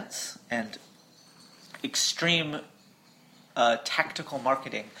series of events and extreme tactical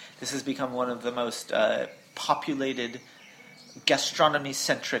marketing, this has become one of the most populated,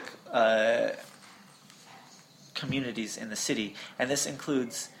 gastronomy-centric communities in the city. And this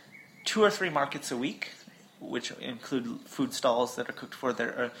includes 2 or 3 markets a week, which include food stalls that are cooked for. That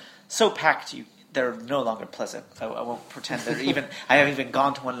are so packed they're no longer pleasant. I won't pretend that even. I haven't even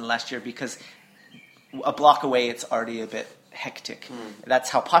gone to one in the last year because a block away it's already a bit hectic. That's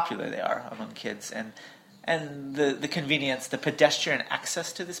how popular they are among kids, and the convenience, the pedestrian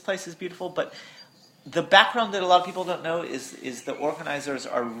access to this place is beautiful. But the background that a lot of people don't know is the organizers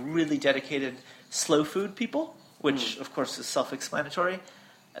are really dedicated slow food people, which of course is self-explanatory.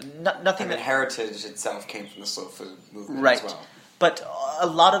 Nothing that Heritage itself came from the slow food movement right. as well. But a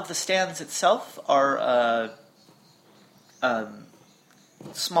lot of the stands itself are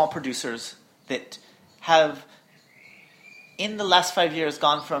small producers that have, in the last 5 years,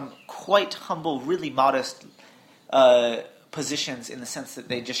 gone from quite humble, really modest positions in the sense that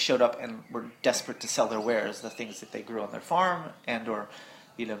they just showed up and were desperate to sell their wares, the things that they grew on their farm, and or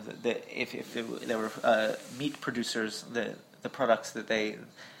if they were meat producers, the products that they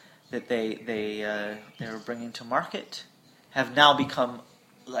were bringing to market have now become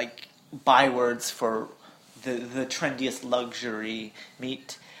like bywords for the trendiest luxury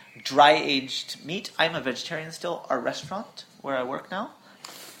meat, dry aged meat. I'm a vegetarian still. Our restaurant where I work now.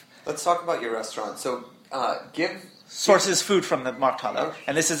 Let's talk about your restaurant. So sources food from the Markthalle,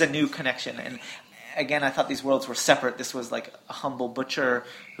 and this is a new connection. And again, I thought these worlds were separate. This was like a humble butcher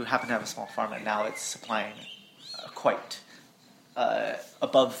who happened to have a small farm, and now it's supplying quite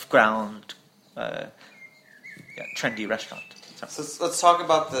above ground, trendy restaurant. So let's talk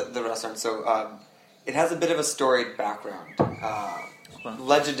about the restaurant. So it has a bit of a storied background,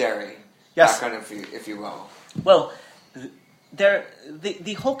 legendary background, if you will. Well,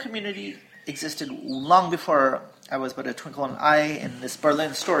 the whole community existed long before I was but a twinkle in an eye in this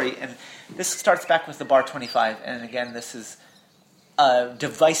Berlin story, and this starts back with the Bar 25. And again, this is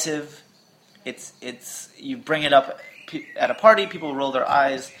divisive. It's you bring it up at a party, people roll their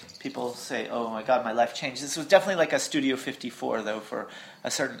eyes. People say, "Oh my God, my life changed." This was definitely like a Studio 54, though, for a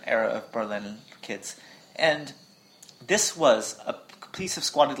certain era of Berlin kids. And this was a piece of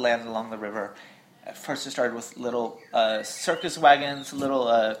squatted land along the river. At first, it started with little circus wagons,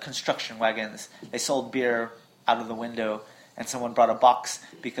 little construction wagons. They sold beer out of the window, and someone brought a box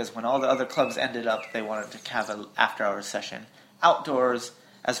because when all the other clubs ended up, they wanted to have an after-hours session outdoors,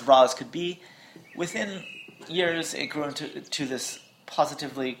 as raw as could be. Within years, it grew into this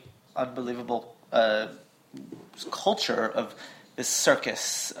positively unbelievable culture of this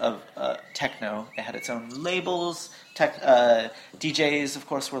circus of techno. It had its own labels. DJs, of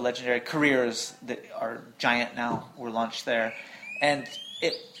course, were legendary. Careers that are giant now were launched there. And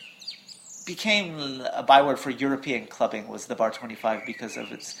it became a byword for European clubbing, was the Bar 25, because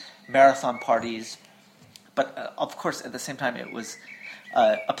of its marathon parties. But, of course, at the same time, it was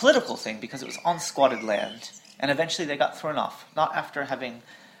a political thing because it was on squatted land. And eventually they got thrown off, not after having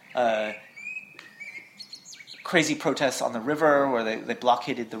crazy protests on the river where they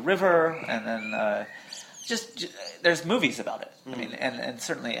blockaded the river, and then just there's movies about it. I mean, and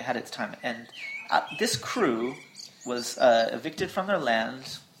certainly it had its time. And this crew was evicted from their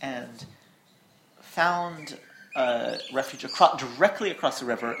land and found refuge directly across the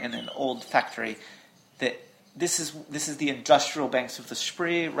river in an old factory. This is the industrial banks of the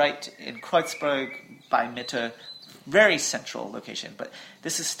Spree, right in Kreuzberg by Mitte, very central location. But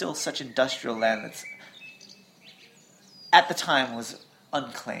this is still such industrial land that's at the time was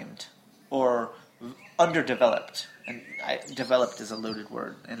unclaimed or underdeveloped. And developed is a loaded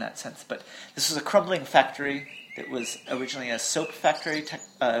word in that sense. But this was a crumbling factory that was originally a soap factory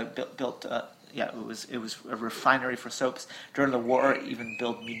built. It was a refinery for soaps. During the war, it even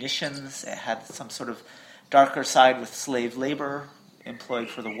built munitions. It had some sort of darker side with slave labor employed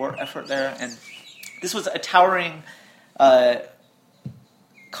for the war effort there. And this was a towering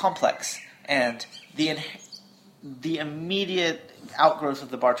complex. And the immediate outgrowth of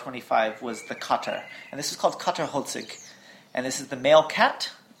the Bar 25 was the Kater. And this is called Katerholzig. And this is the male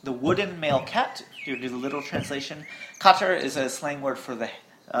cat, the wooden male cat. You do the literal translation. Kater is a slang word for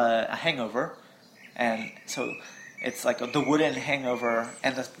a hangover. And so it's like the wooden hangover.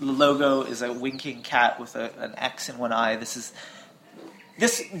 And the logo is a winking cat with an X in one eye. This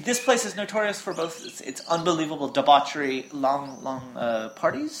place is notorious for both its unbelievable debauchery, long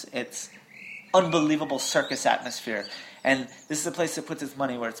parties. It's unbelievable circus atmosphere. And this is a place that puts its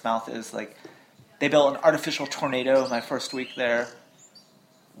money where its mouth is. Like, they built an artificial tornado my first week there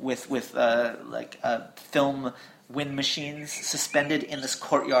with film wind machines suspended in this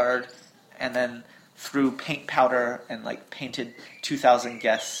courtyard, and then threw paint powder and painted 2,000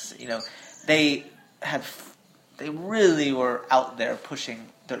 guests. You know, they really were out there pushing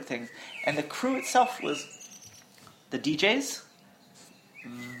their things. And the crew itself was the DJs,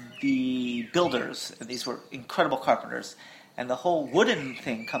 the builders, and these were incredible carpenters. And the whole wooden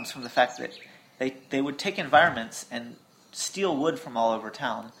thing comes from the fact that they would take environments and steal wood from all over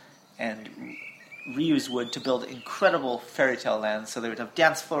town and reuse wood to build incredible fairy tale lands. So they would have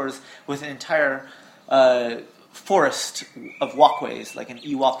dance floors with an entire forest of walkways, like an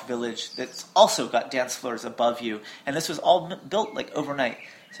Ewok village that's also got dance floors above you. And this was all built like overnight.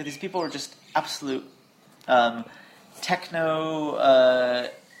 So these people were just absolute techno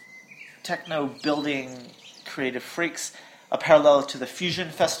building creative freaks. A parallel to the Fusion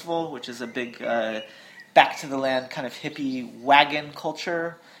Festival, which is a big back to the land kind of hippie wagon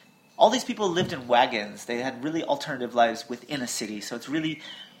culture. All these people lived in wagons. They had really alternative lives within a city. So it's really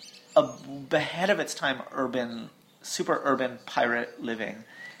ahead of its time super urban pirate living.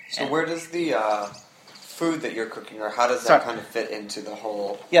 So where does the food that you're cooking, or how does that kind of fit into the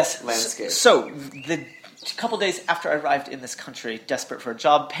whole landscape? So the couple days after I arrived in this country, desperate for a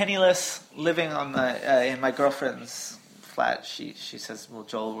job, penniless, living on in my girlfriend's flat, she says, well,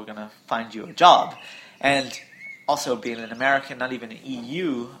 Joel, we're going to find you a job. And also being an American, not even an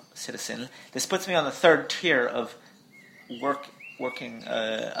EU citizen, this puts me on the third tier of working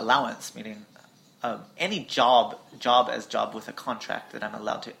allowance, meaning any job with a contract that I'm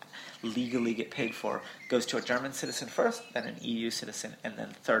allowed to legally get paid for goes to a German citizen first, then an EU citizen, and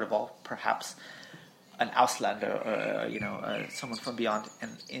then third of all, perhaps an Auslander, or someone from beyond.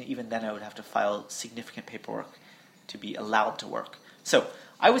 And even then, I would have to file significant paperwork to be allowed to work. So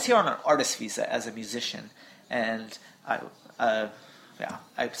I was here on an artist visa as a musician, and I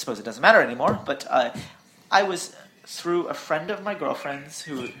suppose it doesn't matter anymore, but I was through a friend of my girlfriend's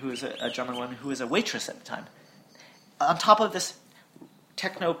who is a German woman who was a waitress at the time. On top of this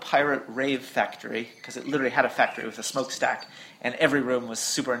techno-pirate rave factory, because it literally had a factory with a smokestack, and every room was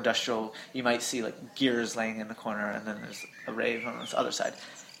super industrial. You might see like gears laying in the corner, and then there's a rave on this other side.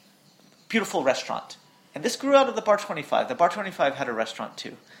 Beautiful restaurant. And this grew out of the Bar 25. The Bar 25 had a restaurant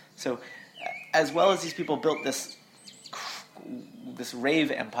too. So as well as these people built this rave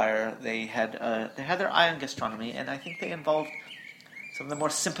empire, they had their eye on gastronomy, and I think they involved some of the more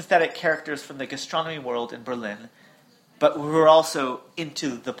sympathetic characters from the gastronomy world in Berlin, but who were also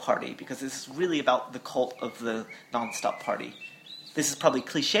into the party, because this is really about the cult of the nonstop party. This is probably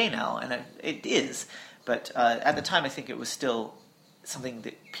cliche now, and it is, but at the time I think it was still something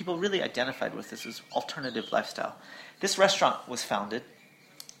that people really identified with. This was alternative lifestyle. This restaurant was founded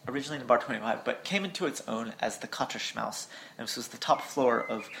originally in Bar 25, but came into its own as the Katterschmaus, and this was the top floor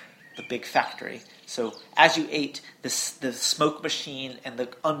of the big factory. So as you ate, the smoke machine and the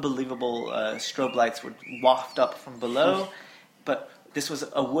unbelievable strobe lights would waft up from below, but this was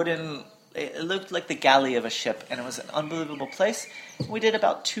a wooden... It looked like the galley of a ship, and it was an unbelievable place. We did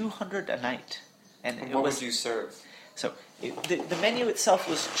about 200 a night. And what would you serve? So the menu itself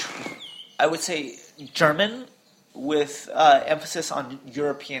was, I would say, German, with emphasis on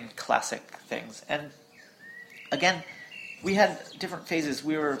European classic things. And again, we had different phases.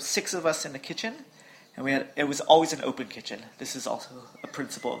 We were 6 of us in the kitchen, and it was always an open kitchen. This is also a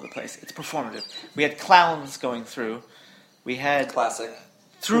principle of the place. It's performative. We had clowns going through. We had classic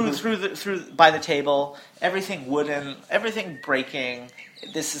through by the table. Everything wooden, everything breaking.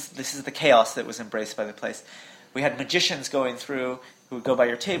 This is the chaos that was embraced by the place. We had magicians going through who would go by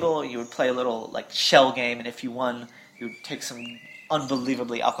your table. You would play a little like shell game, and if you won, you would take some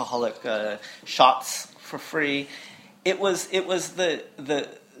unbelievably alcoholic shots for free. It was the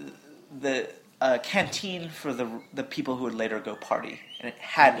canteen for the people who would later go party, and it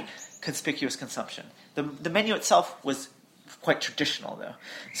had conspicuous consumption. The menu itself was quite traditional, though.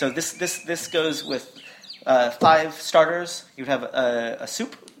 So this goes with 5 starters. You would have a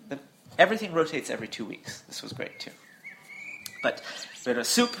soup. Everything rotates every 2 weeks. This was great too. But we had a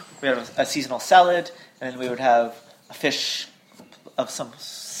soup, we had a seasonal salad, and then we would have a fish of some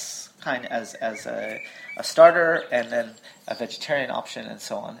kind as a starter, and then a vegetarian option, and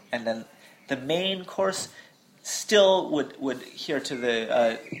so on. And then the main course still would adhere to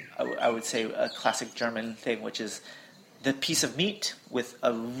the I would say a classic German thing, which is the piece of meat with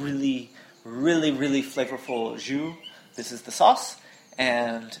a really, really, really flavorful jus. This is the sauce,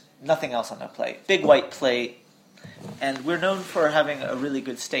 and nothing else on the plate. Big white plate. And we're known for having a really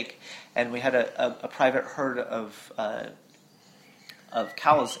good steak. And we had a private herd of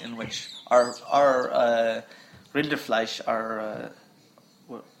cows in which our Rinderfleisch,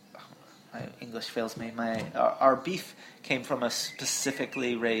 my English fails me. Our beef came from a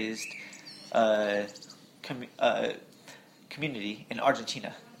specifically raised community in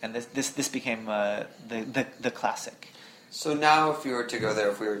Argentina, and this became the classic. So now, if we were to go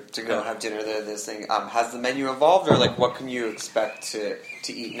there, if we were to go have dinner there, this thing, has the menu evolved, or like what can you expect to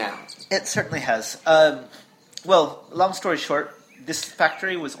eat now? It certainly has. Well, long story short, this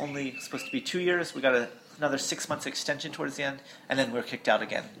factory was only supposed to be 2 years. We got another 6 months extension towards the end, and then we were kicked out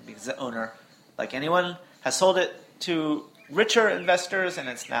again because the owner like anyone, has sold it to richer investors, and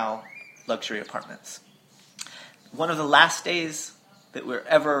it's now luxury apartments. One of the last days that we're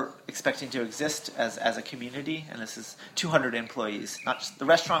ever expecting to exist as a community, and this is 200 employees. Not just the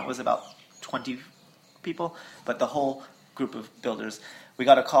restaurant was about 20 people, but the whole group of builders. We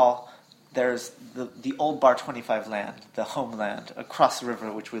got a call. There's the old Bar 25 land, the homeland across the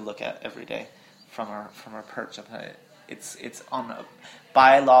river, which we look at every day from our perch. It's on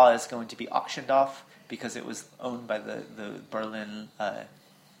by law is going to be auctioned off because it was owned by the Berlin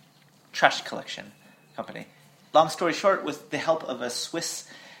trash collection company. Long story short, with the help of a Swiss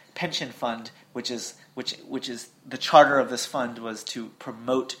pension fund, which is the charter of this fund was to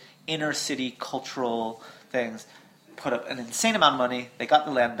promote inner city cultural things, put up an insane amount of money. They got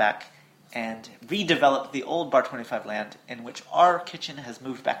the land back and redeveloped the old Bar 25 land, in which our kitchen has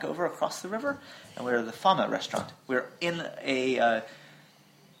moved back over across the river, and we're the Fama restaurant. We're in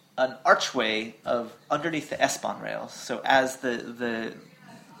an archway of underneath the S-Bahn rails. So as the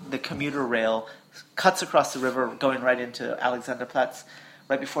commuter rail cuts across the river, going right into Alexanderplatz,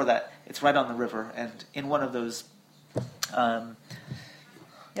 right before that, it's right on the river, and in one of those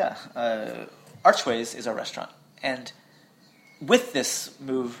archways is our restaurant. And with this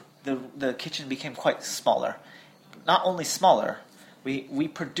move, the kitchen became quite smaller. Not only smaller, we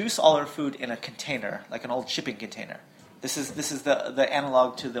produce all our food in a container, like an old shipping container. This is the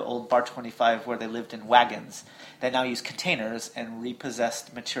analog to the old Bar 25 where they lived in wagons. They now use containers and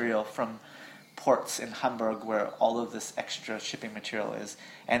repossessed material from ports in Hamburg where all of this extra shipping material is,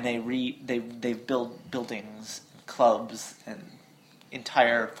 and they build buildings, clubs, and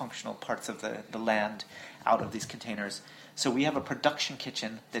entire functional parts of the land out of these containers. So we have a production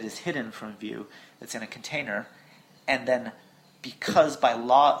kitchen that is hidden from view, that's in a container, and then because by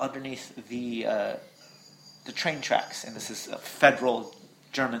law underneath the train tracks, and this is a federal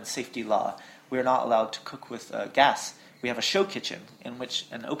German safety law, we are not allowed to cook with gas. We have a show kitchen,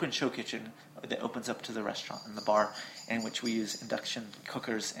 an open show kitchen that opens up to the restaurant and the bar, in which we use induction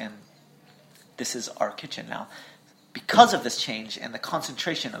cookers, and this is our kitchen now. Because of this change and the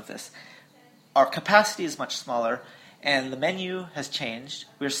concentration of this, our capacity is much smaller, and the menu has changed.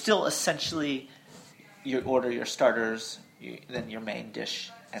 We're still essentially, you order your starters, then your main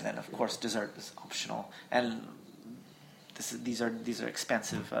dish, and then of course dessert is optional. And these are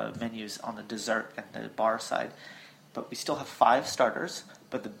expensive menus on the dessert and the bar side. But we still have 5 starters.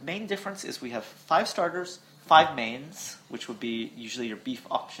 But the main difference is we have 5 starters, 5 mains, which would be usually your beef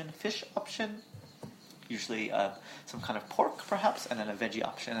option, fish option, usually some kind of pork perhaps, and then a veggie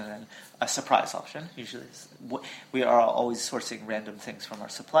option, and then a surprise option. Usually we are always sourcing random things from our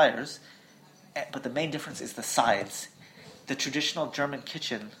suppliers. But the main difference is the sides. The traditional German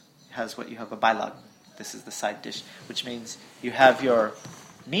kitchen has what you have a Beilagen. This is the side dish, which means you have your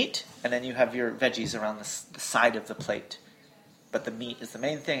meat, and then you have your veggies around the side of the plate. But the meat is the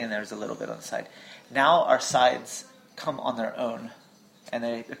main thing, and there's a little bit on the side. Now our sides come on their own, and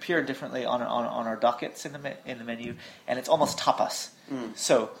they appear differently on our dockets in the menu, and it's almost tapas.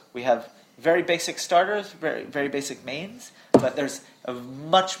 So we have very basic starters, very very basic mains, but there's a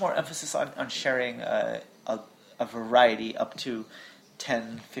much more emphasis on sharing a variety up to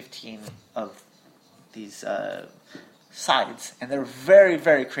 10, 15 of these sides, and they're very,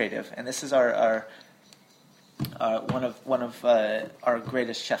 very creative. And this is our one of our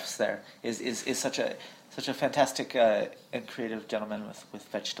greatest chefs. There is such a fantastic and creative gentleman with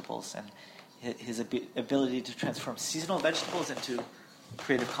vegetables, and his ability to transform seasonal vegetables into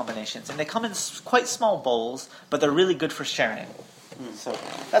creative combinations. And they come in quite small bowls, but they're really good for sharing. So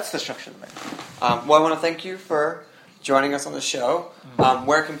that's the structure of the menu. Well, I want to thank you for joining us on the show.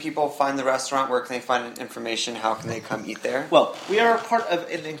 Where can people find the restaurant? Where can they find information? How can they come eat there? Well, we are part of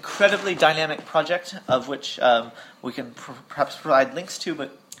an incredibly dynamic project of which we can perhaps provide links to,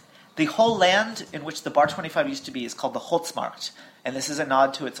 but the whole land in which the Bar 25 used to be is called the Holzmarkt, and this is a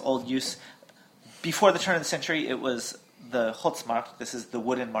nod to its old use. Before the turn of the century, it was the Holzmarkt. This is the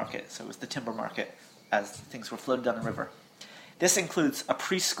wooden market, so it was the timber market as things were floated down the river. This includes a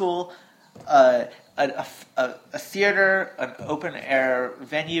preschool, a theater, an open-air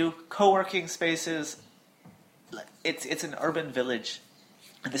venue, co-working spaces. It's an urban village.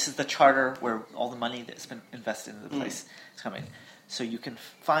 And this is the charter where all the money that's been invested in the place is coming. So you can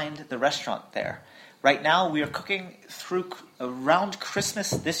find the restaurant there. Right now, we are cooking through around Christmas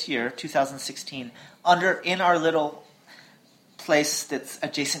this year, 2016, in our little place that's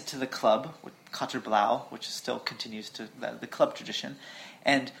adjacent to the club, Katerblau, which still continues to the club tradition.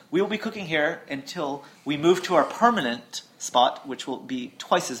 And we will be cooking here until we move to our permanent spot, which will be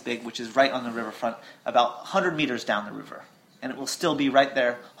twice as big, which is right on the riverfront, about 100 meters down the river. and it will still be right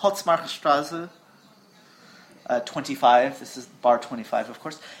there, Holzmarktstraße 25. This is bar 25, of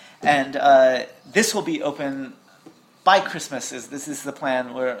course. And this will be open by Christmas. This is the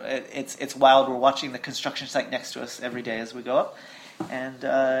plan. It's wild. We're watching the construction site next to us every day as we go up. And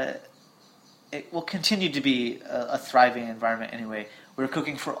it will continue to be a thriving environment anyway. We're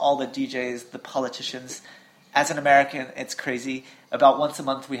cooking for all the DJs, the politicians. As an American, it's crazy. About once a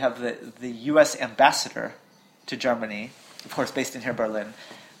month, we have the U.S. ambassador to Germany, of course, based in here, Berlin,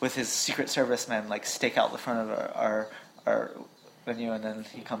 with his Secret Service men, like, stake out the front of our venue, and then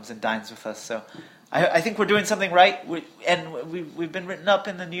he comes and dines with us. So I think we're doing something right. We've been written up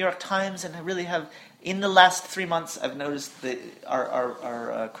in the New York Times, and I really have, in the last 3 months, I've noticed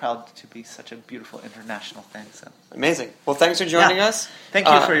our crowd to be such a beautiful international thing. So amazing. Well, thanks for joining us. Thank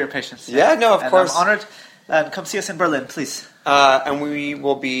you for your patience. Yeah, no, of course. I'm honored. Come see us in Berlin, please. And we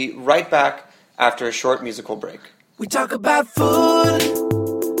will be right back after a short musical break. We talk about food,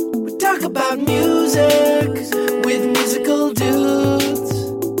 we talk about music, with musical dudes,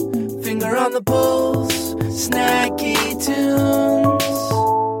 finger on the pulse, snacky tunes.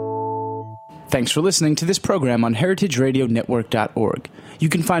 Thanks for listening to this program on heritageradionetwork.org. You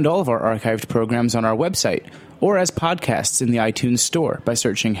can find all of our archived programs on our website, or as podcasts in the iTunes Store by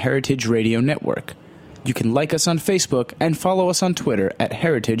searching Heritage Radio Network. You can like us on Facebook and follow us on Twitter at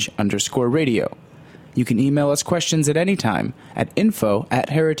 @heritage_radio. You can email us questions at any time at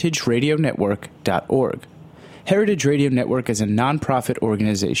info@heritageradionetwork.org. Heritage Radio Network is a nonprofit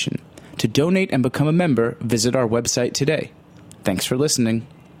organization. To donate and become a member, visit our website today. Thanks for listening.